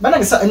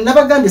banange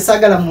nabagambye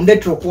saagala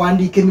mundetera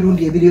okuwandiika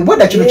emirundi ebiri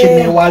boda kino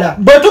kyeneewala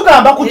bwe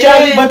tugamba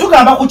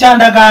ku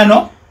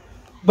kyandagaano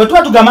bwe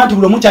tuba tugamba nti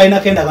buli omu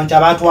kyalinako endagaano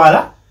kyabaatwala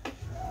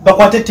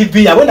bakwate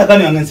TV yabwe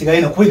endagaano yange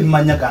nsigaye nokuba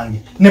ebimanya gange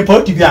ne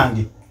poloti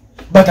byange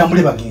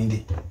batambule bagende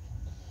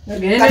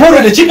polo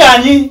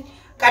tekiganyi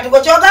katuko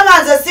kyogamba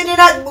nze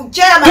sirina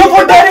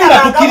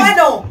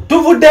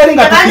tuvudde eri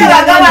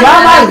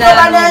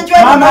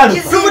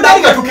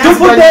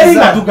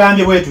nga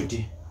tugambye bwe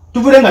tuti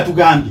tuvudde nga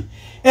tugambye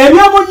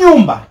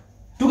ebyomunyumba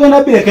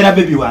tugenda birekera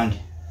bebi wange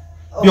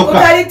byokka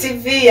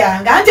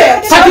kati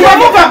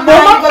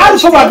bavuga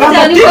Alpha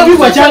bagamba TV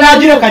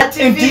bwekyanagire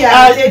nti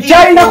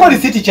kyalinako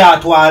lisiti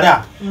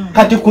kyatwala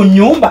kati ku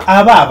nyumba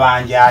aba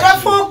abanjaki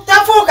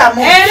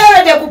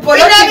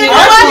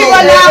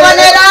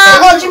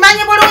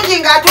okimanyi bulungi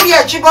ngaatuli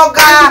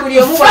ekiboga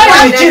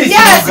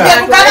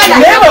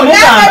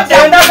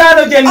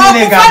endagaano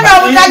gyenninegamba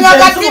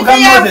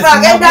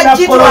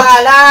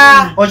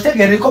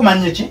okitegereko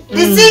manye ki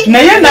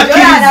naye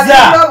nakkiriza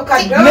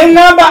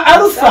neŋŋamba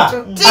Alpha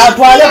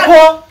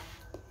atwaleko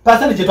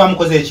pasente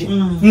kyetwamukoze eki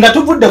nga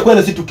tuvudde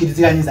kwero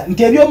situkiriziranyiza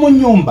nti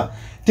ebyomunyumba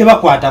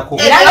tebakwatako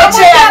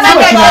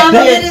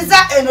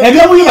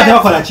ebyomunyumba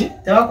tebakola ki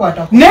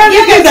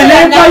nenzikiriza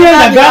nempayo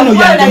endagaano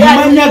yange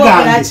mumanya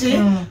gange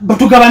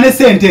tugabane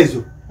sente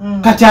ezo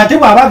kati ate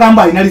bw'aba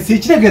agamba alina lisi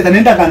kitegeeza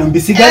n'endagaano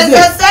mbisigaze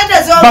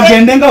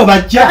bagende nga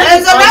webajja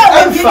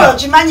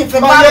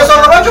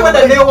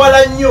lwakibadde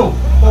neewala nnyo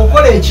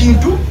okola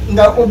ekintu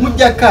nga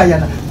omujja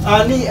kayana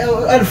ani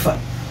Alpha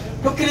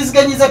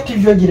tukiriziganyiza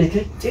TV ogireke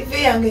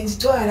TV yange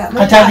njitwala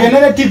kati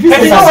agendere TV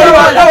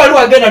wali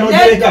wagenda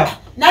n'ogireka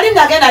nali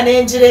nagenda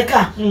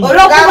nenjireka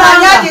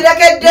olwokumanya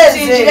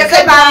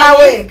gireke maama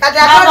we kati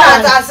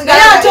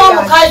ate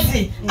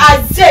omukazi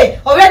azze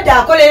obedde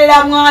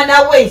akolerera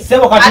mwana we ate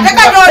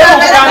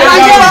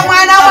katolaajewa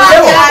mwana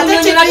wange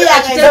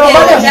ate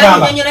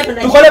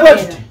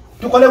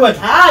tukole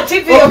bwetu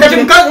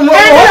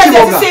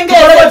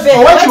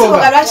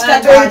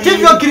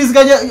TV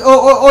okkiriziganya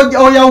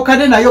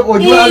oyawukane nayo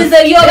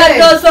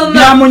byobadde osoma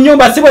bya mu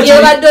nnyumba si bwe kiri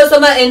byobadde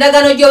osoma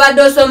endagaano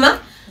gyobadde osoma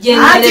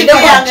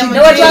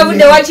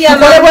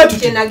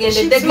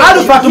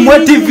Alpha tumuwe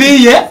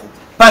TV ye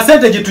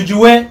percentage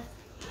tugiwe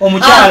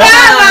omukyala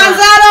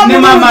ne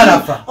Maama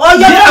Alpha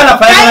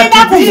Alpha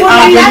yagala TV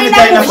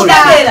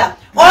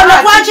ono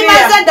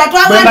twakimaze dda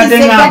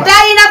twawandise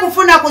talina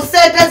kufuna ku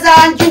ssente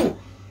za nju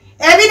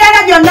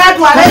ebirala byonna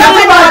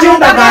twalekakuba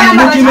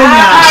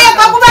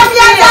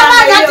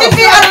byazamaanya TV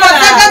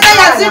ssente ze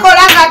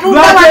yazikola nga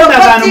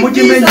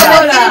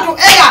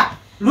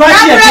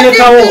lwaki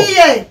yakirekawo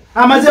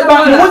amaze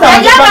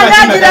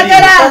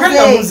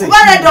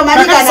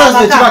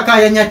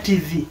kibakayanya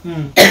TV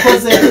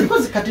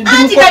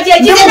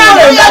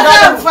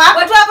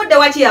wetwavudde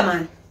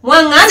wakiyamani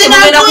Mwanganze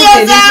mugenda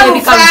kuteebisa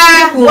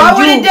bikalu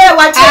wawulidde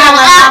watya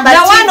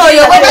na wano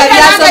oyo bwedda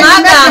byasoma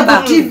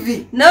agamba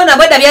nayo na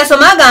bwedda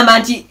byasoma agamba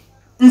nti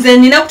nze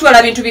nina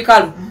kutwala bintu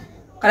bikalu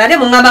kalate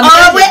mungamba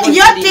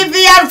yo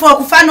TV yalfa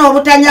okufana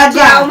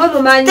obutanyaga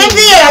TV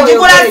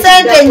yagigula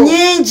sente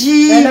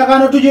nyingi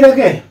endagano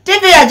tugireke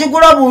TV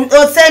yagigula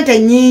sente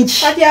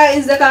nyingi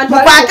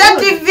mukwate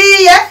TV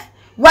ye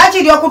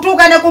wakiri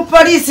okutuuka ne ku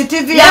poliisi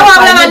TV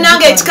yawabula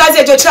bannange ekikazi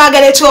ekyo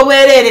kyagala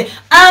ekyobwerere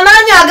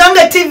amaanyi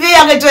agange TV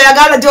yange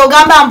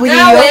gyogamba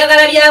mbuyiyo naye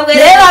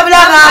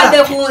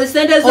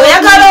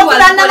oyagala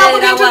okulandana ku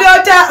bintu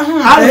byota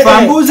Alfa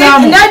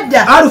mbuzaamu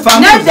nedda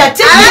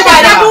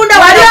tunda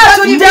wali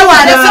atudde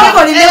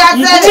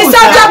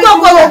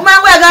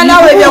wanakisatakokmangu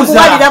yaganawe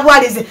ebyokuwalira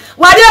bwalize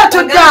wali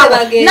otudde awo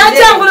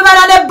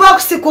nakyangulubala ne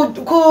boxi ku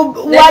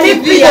wali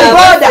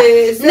boda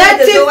ne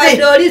TV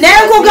naye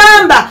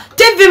nkugamba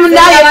TV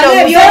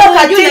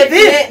munayeoka TV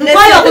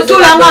nkoyo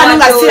okutula ngano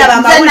nga siraba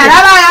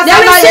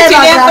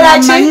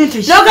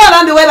nogamba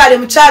bambi webale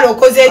mukyalo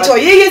okoze ekyo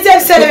yiyiza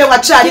ebiseera ebyo nga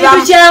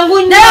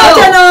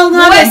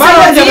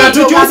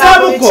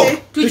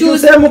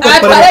tukyusemuko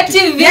atwale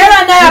TV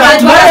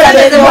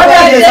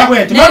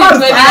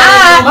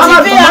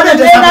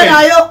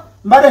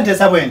mbade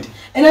ntesa bwenti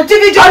eno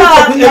TV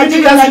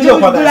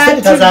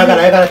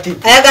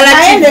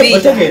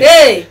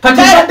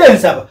kati mbadde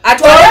nsaba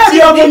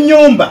ebyomu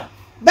nyumba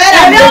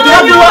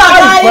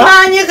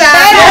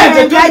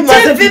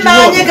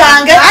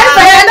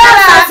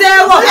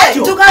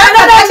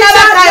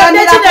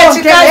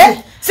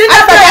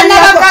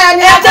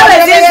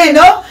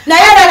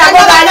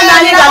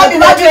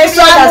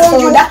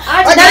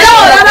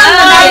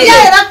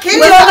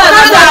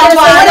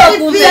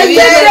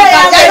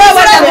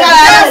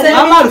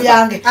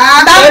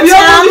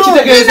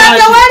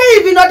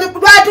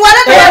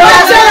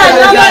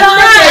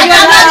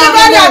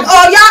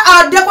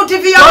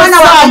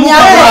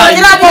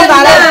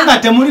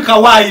temuli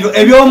kawaayiro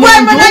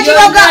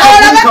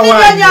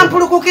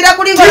ebyomuntuyampulukukira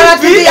kulinga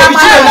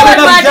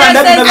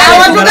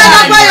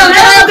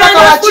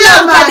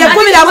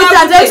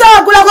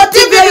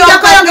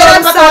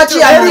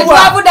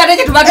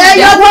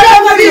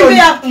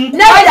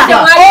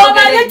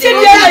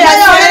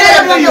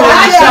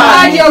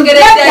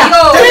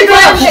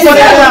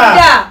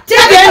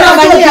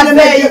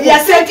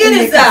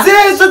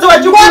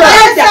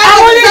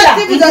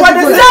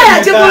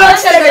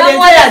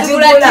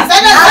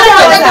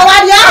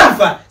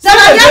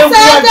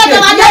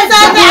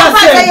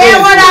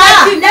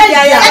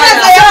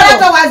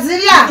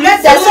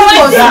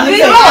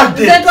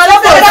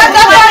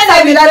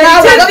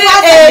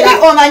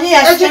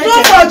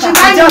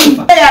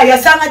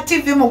yasanga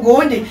TV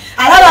mugundi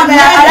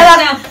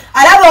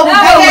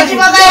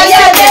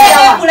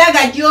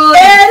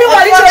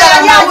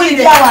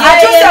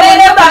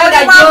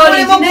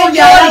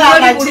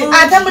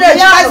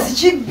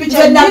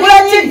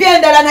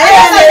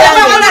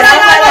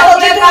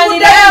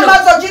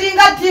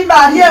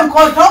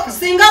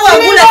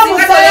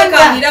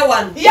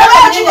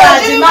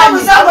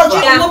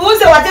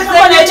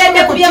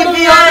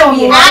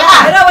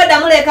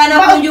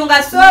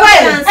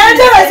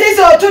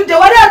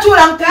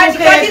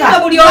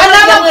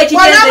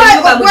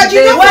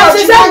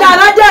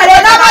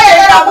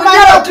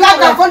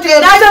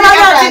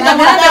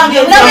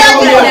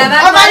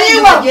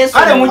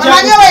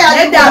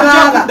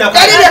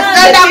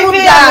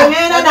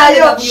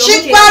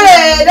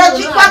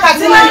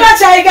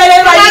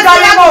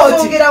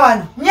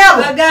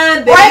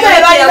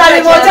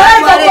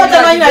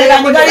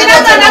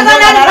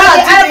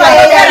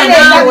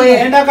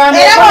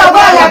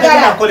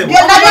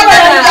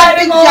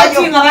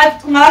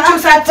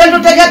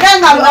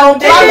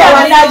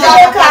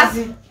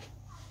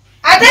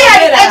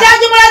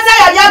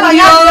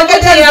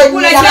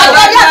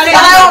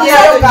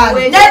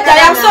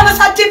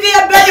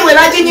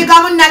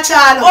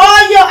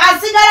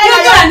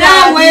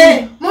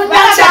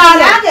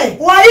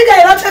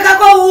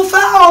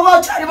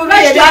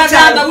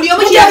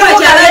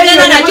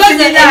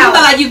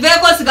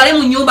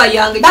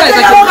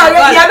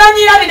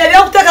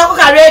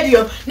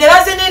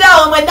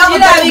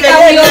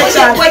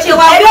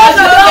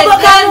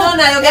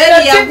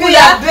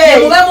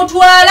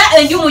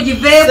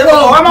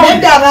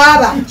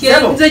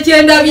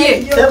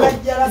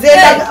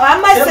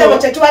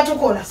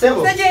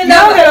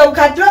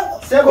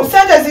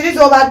sente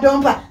zirizo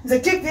badompa nze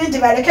TV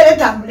njibalekere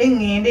tambule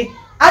ngende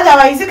ata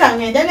bayizika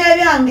ngende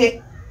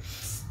nebyange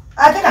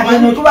ate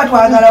kati tuba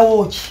twagala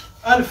woki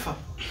Alpha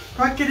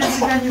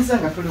twakiriziganyizza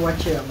nga tuli wa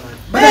chairman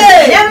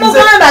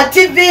yamugamba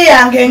TV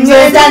yange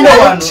ngenda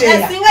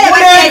nochera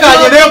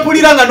mulekanye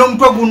nepulira nga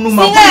n'omutwe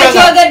gunnuma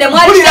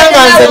pulira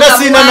nga nze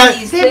nasina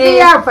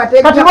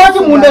kati lwaki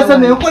mundese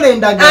nenkola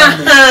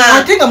endagano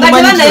ate nga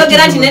mumanyi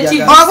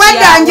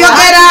obwedda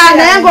njogera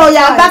naye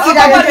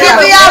ng'oyambakira TV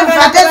yange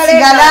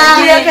tesigala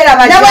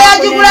ne bwe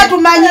yagigula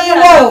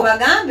tumanyiwo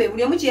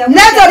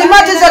nezo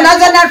limoti zonna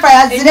zonna Alpha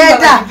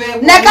yazireeta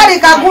ne kali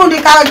kagundi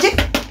kaki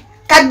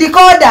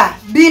kadikoda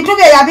bintu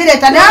bye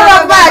yabireta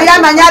n'abakuba yali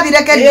amanya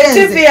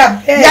abirekedde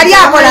yali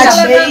akolaki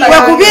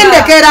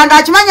wekubindekera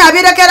ng'akimanya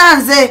abirekera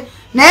nze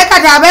naye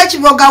kati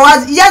ab'ekiboga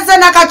yazze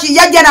nakaki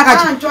yajja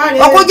nakaki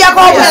okujjako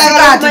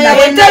obusikati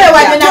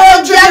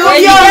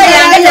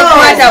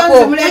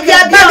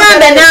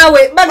bagambe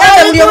naawe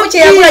bagambe buli omu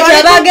kyeyakula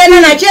kyabagenda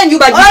nakyo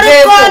enjuba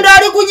olikondo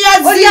oli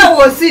kunyazi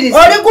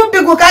oli kubbi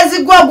ku kazi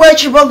gwe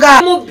ogw'ekiboga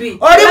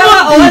ogalira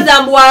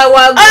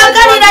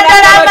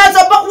ddala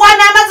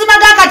wana amazima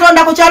ga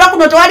katonda ku kyalo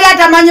kuno tewali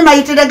atamanyi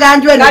mayitire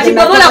ganjwekati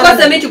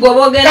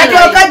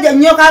okajja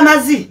nnyoka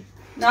amazi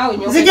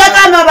nzijjako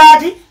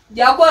amabaati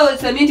jako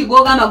sementi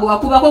gogama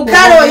gwakubako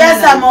kalo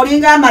yasama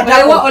olinga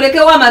amatako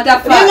olekewa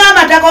amatafa olinga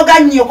amatako ga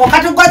nnyoko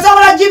kati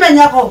gwasobola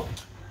gimenyako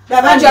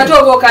labanje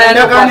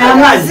atobokala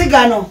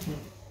amazigano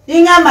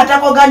inga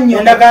amatako ga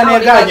nnyoko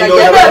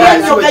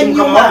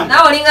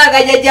nawe olinga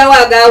agajajjawo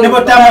agawo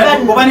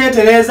oba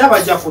neetereza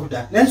bajja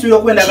kudda nensuubira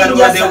okwendagano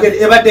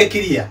ebadde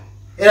kiriya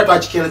era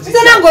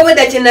twakikereza nange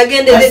obwedda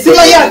kyenagendereza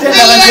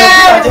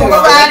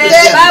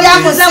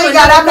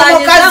yakusigala mu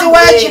mukazi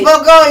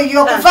w'ekibogo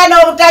oyo okuva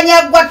n'obutanya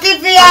gwa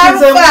tivi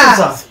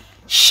yalufa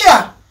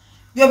sha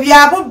byo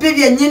byabubbi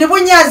byennyini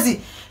bunyazi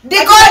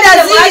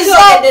dikoda ziizo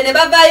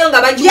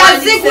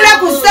yazigula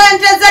ku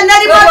sente ze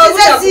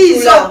nalimatize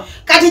ziizo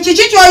kati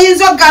kiki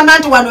kyoyinza okugamba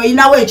nti wano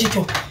oyinawo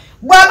ekikyo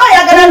bw'aba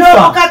oyagala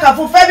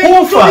n'obukakafu fe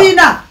bintu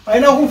bina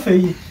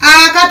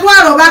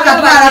akatwalo oba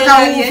akatwala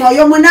kawuufa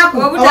oyo munaku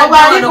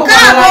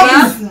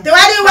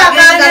tewaliwo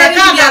akagala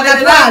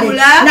kakakatwale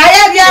naye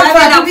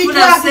ebyafa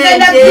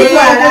tugenda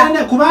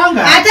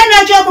kubitwala ate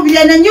nekyokubiri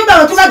eno ennyumba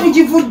we tuba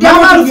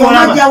tugivuddemu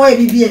tubyomajjawo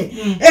ebibye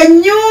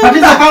ennyumba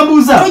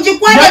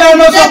tugikwate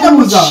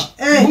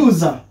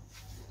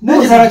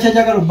Nzara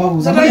kyajagala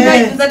obabuuza.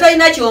 Nze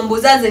tolina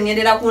kyombuuza nze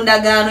ngendera ku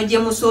ndagaano gye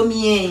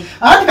musomye.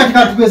 Ati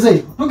kati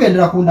tugeze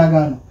tugendera ku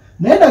ndagaano.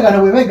 Naye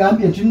endagaano bwe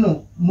begambye nti nno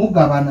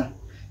mugabana.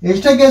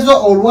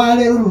 Ekitegeezo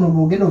olwaleero luno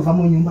bw'ogenda ova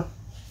mu nyumba.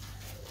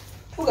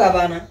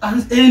 Tugabana.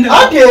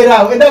 Ati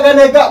era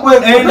endagaano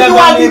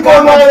tugiwandiika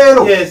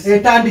olwaleero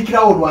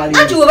etandikirawo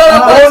olwaleero. Ati bwe baba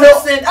bakozesa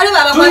ssente ali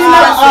baba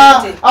bakozesa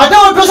ssente. Ate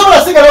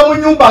tosobola sigala mu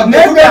nyumba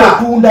ng'etugenda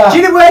otunda.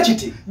 Kiri bwe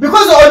kiti.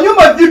 Because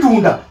onyumba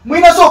gitunda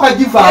mwina soka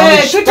givaamu.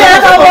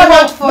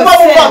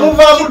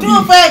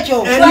 Kituufu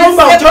ekyo.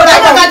 Ennyumba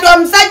kati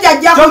omusajja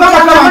ajja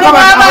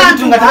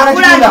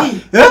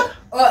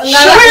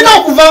Shwina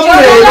okuvaamu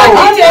leero.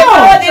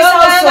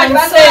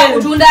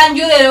 Kutunda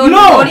njuero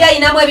oli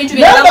ayinamu ebintu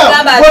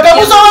byabagamba.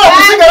 Bw'otemusobola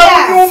kusigala mu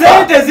nyumba.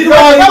 Sente ziri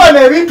wagaba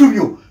n'ebintu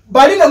byo.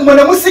 Balina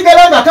mwene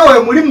musigala nga tawe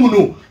muli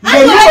muno.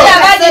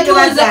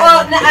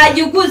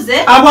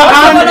 Agiguze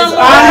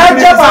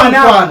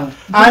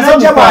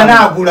anajja bwana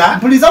agula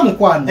mpuliza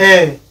mukwano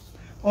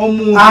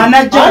omuntu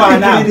anajja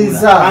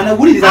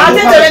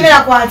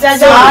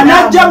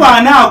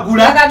bwana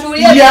agula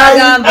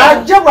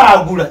ajja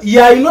bwagula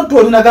yalina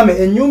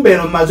tolinagambe ennyumba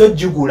eno maze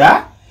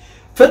ogigula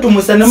fe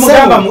tumusane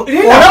mugamba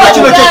olaba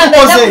kino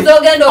kyetukoze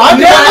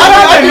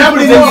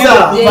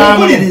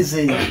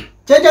mpulirize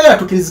kyejagala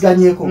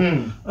tukiriziganyeko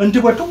nti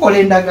bwe tukola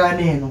endagaano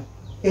eno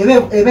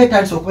ebe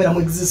etandisa okubeera mu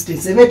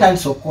existence ebe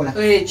etandisa okukola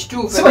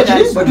siba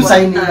kiri bwe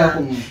tusayiningako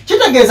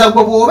kitegeeza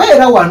gwe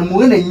bw'obeera wano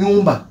muwene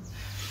ennyumba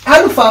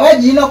alufa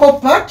abagiinako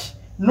part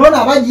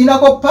nona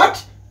abagiinako part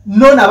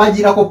nona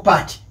abagiinako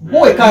part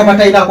gwewekaayo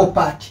batalinako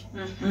part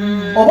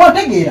oba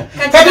otegeera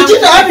kati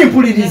kitaati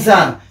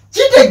mpuliriza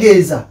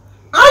kitegeeza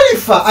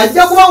alifa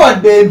ajja kuba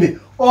waddembe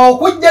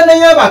okujja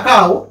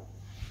neyebakaawo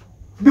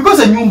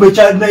because ennyumba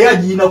naye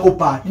agiinako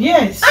part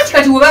anti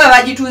kati bwebaba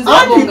bagitunze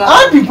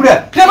anti mpulira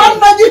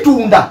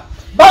tebannagitunda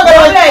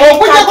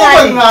okujjako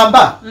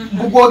kweŋŋamba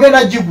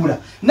ngugwogenda gigula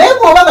naye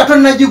bw'oba nga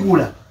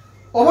tonnagigula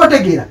oba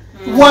otegeera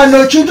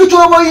wano kintu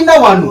kyoba oyina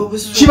wano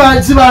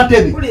ziba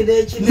ntebe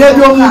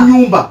n'ebyomu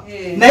nyumba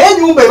naye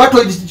ennyumba eba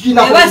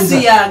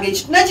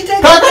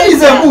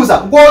tokinakakatize embuuza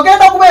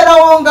gw'ogenda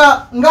kubeerawo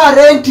nga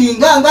renti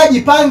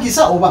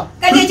ngagipangisa oba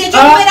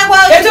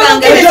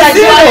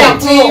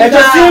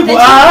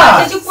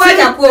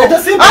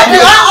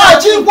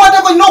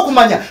kinkwatako nina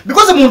okumanya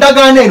because mu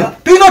ndagaano eno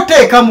tulina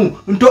oteekamu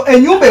nti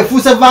ennyumba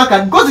efuuse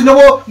vacant because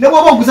ne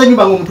bwoba oguza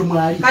ennyumba ng'omuntu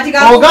mwali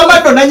ogamba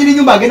nti onanyini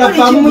nyumba agenda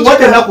kuvaamu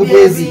muwadde enaku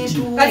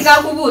beziti kati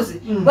kankubuuze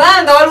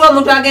banga waliwo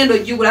omuntu agenda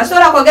ogigula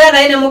sobola kwogera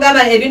naye ne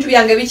mugamba ebintu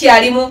byange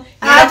bikyalimu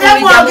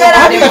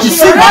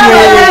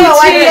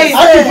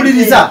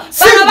atipuliriza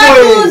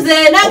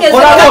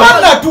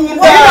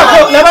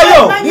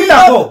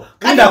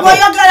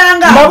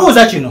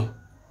mbabuuza kino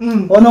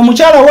ono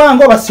omukyala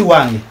wange oba si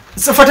wange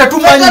fata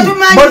tumanyi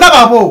bonna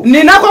babo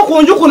ninako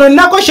kunju kuno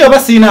ninako share oba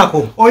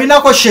siinako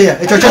oyinako share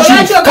ekyo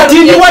kati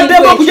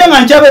ndiwaddeko okujja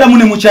nga nkyabeera mu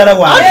ne mukyala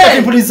wange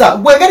atipuliriza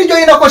gwengeri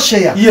gy'oyinako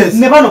share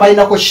ne bano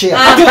balinako share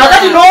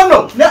kakati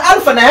noono ne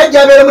alpha naye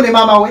ajja abeeremu ne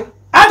maama we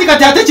anti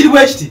kati ate kiri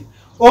bwe kiti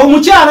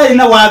omukyala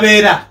yenna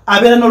waabeera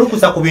abeera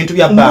n'olukusa ku bintu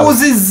bya bba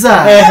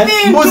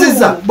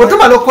mbuziza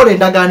bwetumala okukola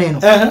endagaano eno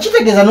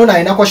kitegeeza nona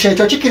alinako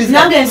kyekyo kikiriza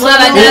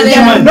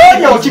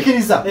noolya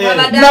okikiriza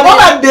nabo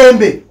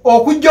baddembe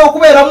okujja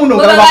okubeera muno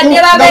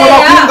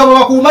nga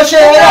babakuuma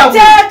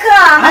sheeyaabwe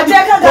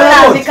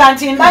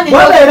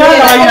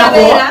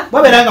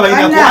babeera nga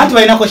balinako anti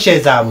balinako shee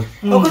zaabwe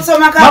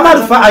mama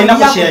alufa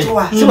alinako sheeyaye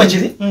si bwe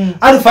kiri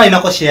alufa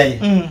alinako sheeyaye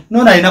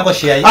nona alinako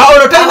sheeyaye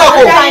olwo talinako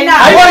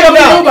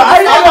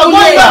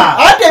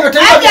ate ebyo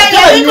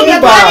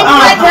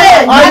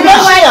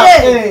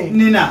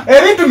nina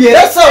ebintu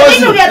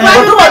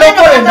byeresaotubala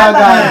okukola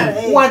endagaano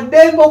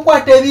waddembe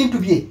okwata ebintu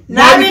bye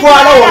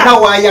nabitwala wonna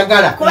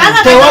wayagala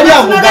tewali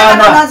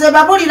amugaana nze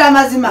babulira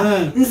mazima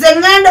nze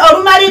ngenda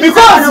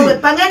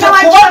olumaliripangenda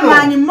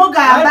wacamani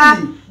mugamba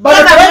bano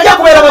tebajja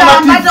kubeera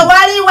bamativu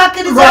wali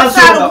wakkiriza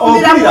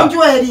okusalukumira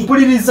munju eri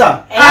mpuliriza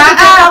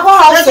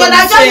ekyo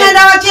nakyo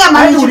ngenda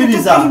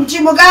wacamani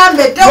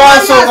kimugambe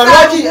lwansonga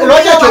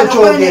lwaki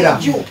ekyokyogera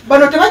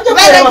bano tebajja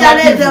kubeera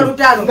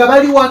bamativu nga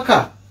bali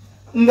waka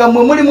nga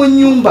mwe muli mu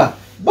nnyumba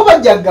bo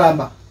bajja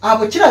kugamba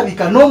abo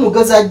kirabika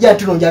n'omugazi ajja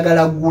nti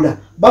nonjagala ggula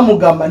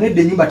bamugamba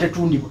nedda ennyumba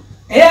tetundibwa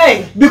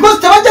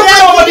because tebajja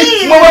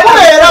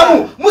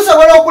kubeeramu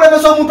musobola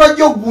okulemesa omuntu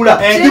ajja okugula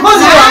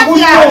because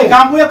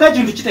kambuyako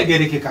ekintu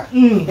kitegerekeka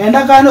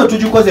endagaano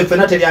tugikoze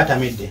ffena teri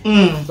atamidde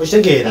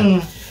okitegeera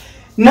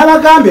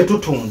nabagambye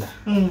tutunda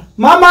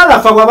maama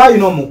alafa bwaba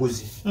alina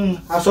omuguzi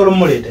asobola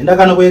omuleeta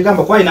endagaano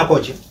bwegamba kuba alinako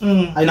ki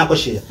alinako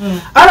sheya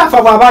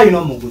alafa bwaba alina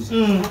omuguzi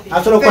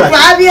asobola okukola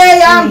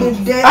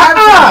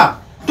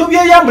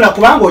tubyeyambula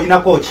kubanga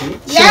olinako ki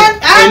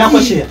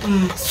olinako sheya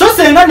so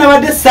senga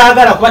nabadde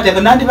saagala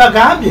kubateeka nandi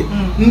bagambye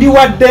ndi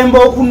waddembe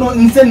okuno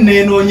nze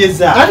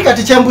nenoonyeza ati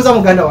kati kyembuuza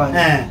muganda wange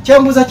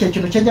kyembuuza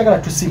kyekino kyenjagala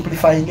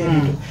tusimplifying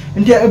ebintu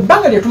nti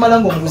ebbanga lyetumala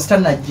ngaomuguzi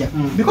tanajja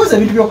because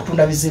ebintu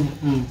byokutunda bizibu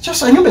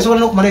kyosa ennyumba esobola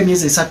n'okumala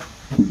emyezi 3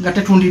 nga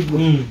tetundiddwa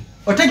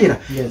otegeera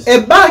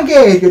ebbanga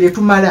eryo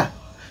lyetumala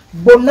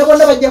bonna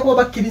bajja kuba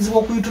bakkirizibwa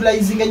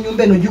okuyutilizinga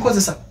ennyumba eno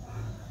gikozesa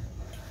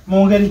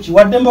mu ngeri ki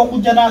waddembe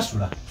okujja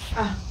n'asula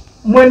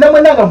mwenda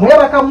nga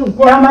mulabakamu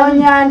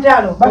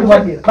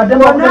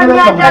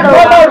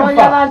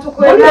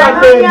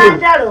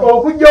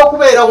okujja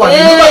okubeera watya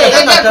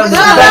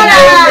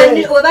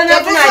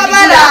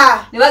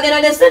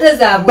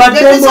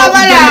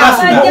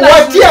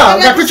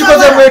nga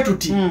tukikoze bwe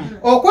tuti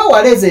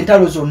okwewala ezo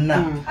entalo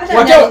zonna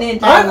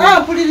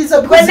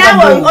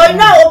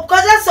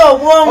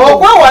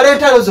okwewala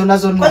entalo zonna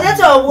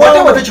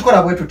wate bwe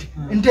tukikola bwe tuti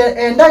nti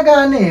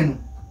endagaano eno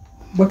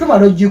bwe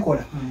tumala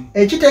ogikola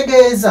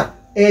ekitegeeza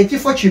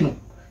ekifo kino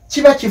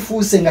kiba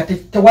kifuuse nga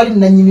tewali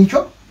nannyini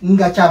kyo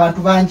nga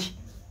ky'abantu bangi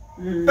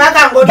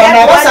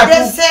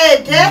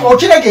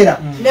okitegeera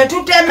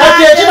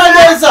kati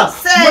ekitegeeza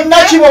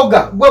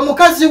munnakiboga gwe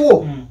mukazi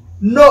wo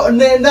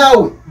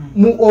naawe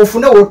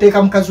ofune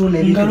wooteeka mukazi wo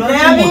n'ebintu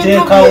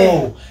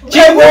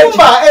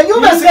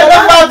ennyumba esigala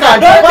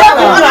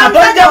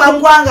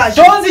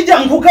tonzija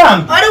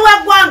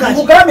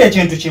nkugambye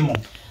ekintu kimu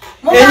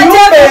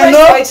ennyumba eno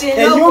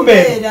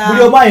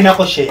buli omu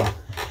alinako sheya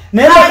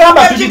naye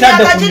bagamba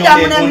tugitadde ku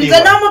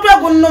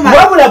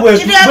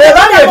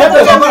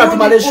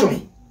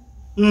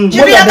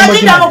nyumba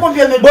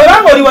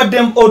bwebanga oli wadde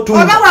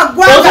otunda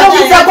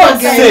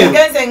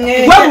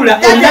wabula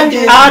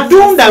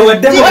atunda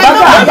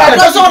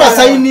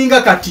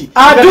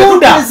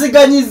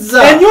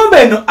ennyumba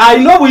eno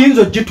alina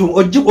obuyinza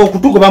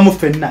okutugobamu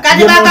ffenna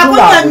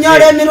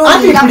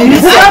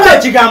kugamba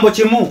ekigambo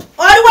kimu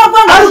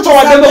aluka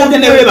waddembe okujja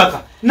newebaka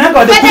nange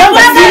wadde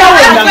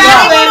kubanga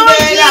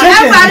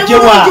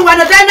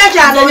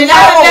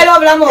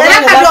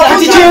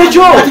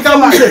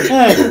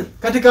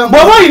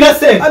bw'oba olina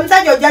sente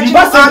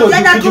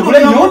mbasentugula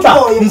ennyumba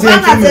nze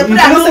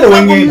ntumusere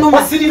wengenda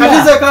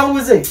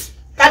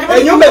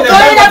ennyumba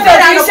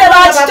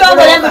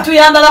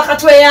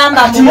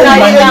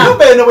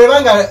eno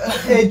bwebanga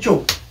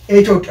ekyo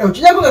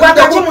tujja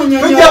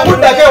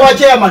kuddako ewa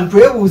chairman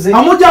twebuuze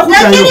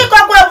nakiriko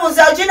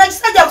kwebuuza kino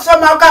kisajja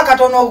kusomako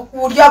akatono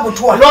ulya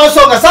butwa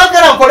lwensonga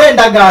saagala nkole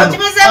endagaano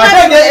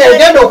ate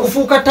egenda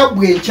okufuuka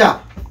tabbu enkya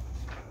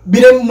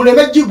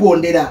muleme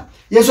gigondera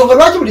yensonga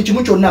lwaki buli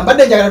kimu kyonna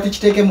mbadde njagala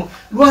tukiteekemu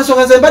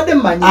lwansonga ze mbadde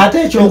mmanyi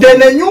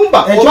ntene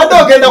ennyumba obadde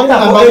ogenda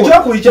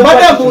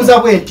kuŋambabadde mbuuza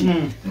bwe nti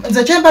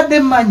nze kyembadde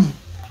mmanyi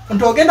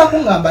nti ogenda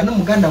kuŋŋamba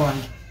n'omuganda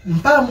wange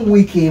mpaamu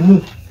wiiki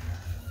emu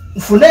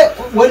nfune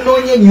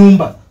wenoonya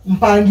ennyumba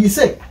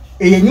mpangiise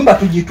eyo ennyumba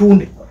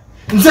tugitunde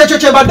nze ekyo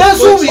kyembadde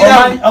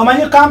nsuubira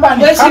omanyi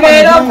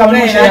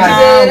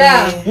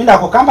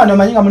indako kampani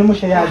omanyi nga mulimu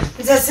sheyazi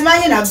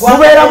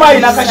mubeeramu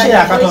alina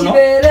kasheya katono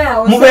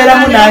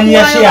mubeeramu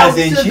nanyiya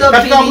sheyazi enki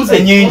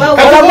enyingi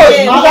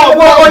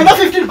olina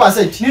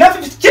 15%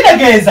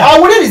 kitegeeza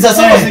awuliriza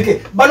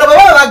samuzike bano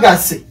baba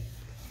bagase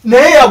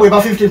naye yabwe ba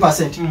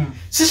 15%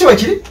 sisi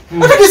wekiri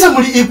ategeeza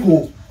muli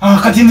equal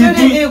kati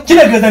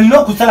kiregeeza nina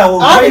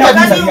okusalawo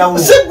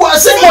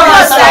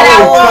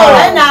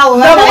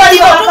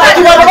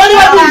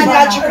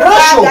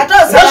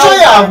ratio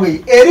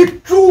yabwe eri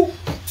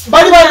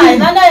bali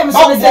babiri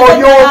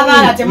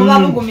abaana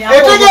temubabugumya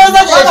etegeeza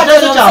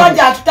ekiteezo kyabwe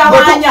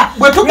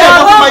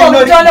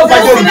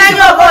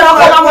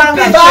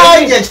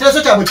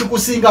ekiteezo kyabwe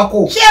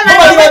kikusingako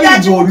bali babiri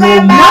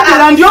gyolyomu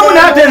ndi omu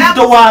naate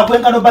nzito waabwe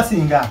nga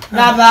nobasinga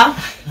laba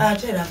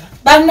ate laba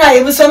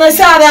bannaye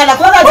busomesa abaana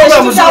kubanga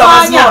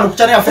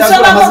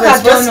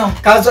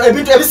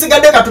ebintu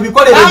ebisigadde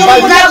katubikolere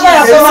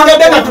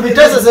ebisigadde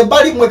katubiteeseze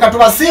ebbali mwe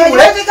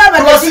katubasiibule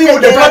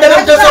tubasiibudde tubadde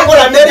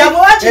nebiteesokola neri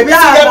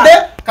ebisigadde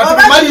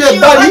katubimalire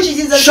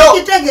ebbali sho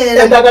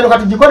endagano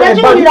katugikolere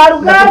ebbali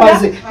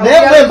katumaze naye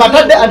mwe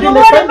mbatadde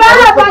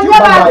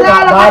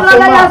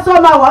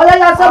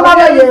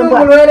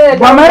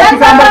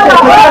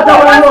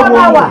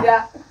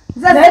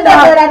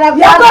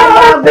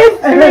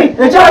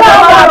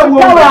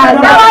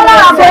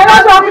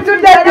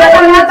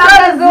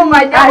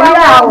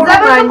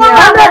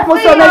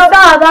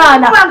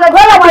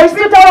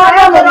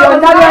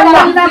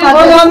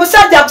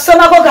omusajja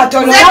kusomako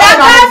katono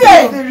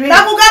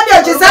nakugambye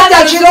ekisajja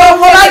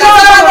kirokati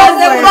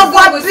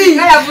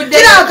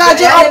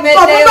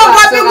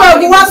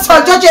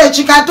bweguwasa kyo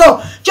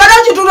kyekikato kyona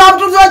kitula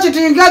obutuzo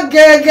kitinga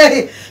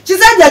gege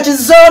kisajja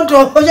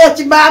kizonto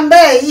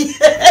kyekibambeeyi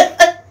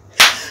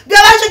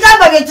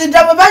Gabachikamba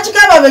bekiddamu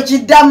bachikamba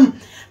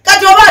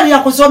kati oba ali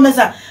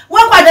yakusomesa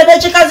wekwata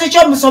n'ekikazi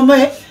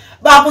ky'omusome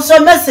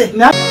bakusomese